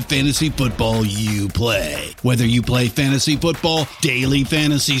kind of fantasy football you play. Whether you play fantasy football, daily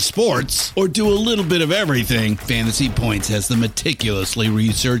fantasy sports, or do a little bit of everything, Fantasy Points has the meticulously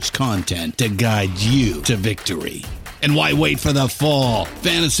researched content to guide you to victory. And why wait for the fall?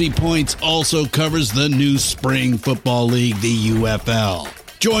 Fantasy Points also covers the new spring football league, the UFL.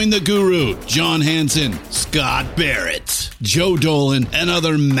 Join the guru, John Hansen, Scott Barrett, Joe Dolan, and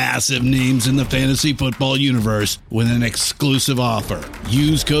other massive names in the fantasy football universe with an exclusive offer.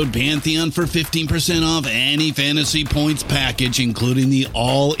 Use code Pantheon for 15% off any Fantasy Points package, including the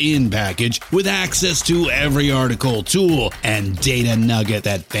all-in package, with access to every article, tool, and data nugget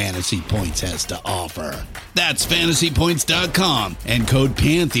that Fantasy Points has to offer. That's FantasyPoints.com and code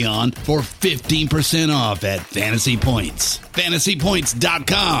Pantheon for 15% off at Fantasy Points.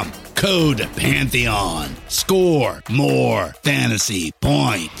 FantasyPoints.com, code Pantheon. Score more fantasy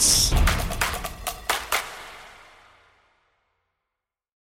points.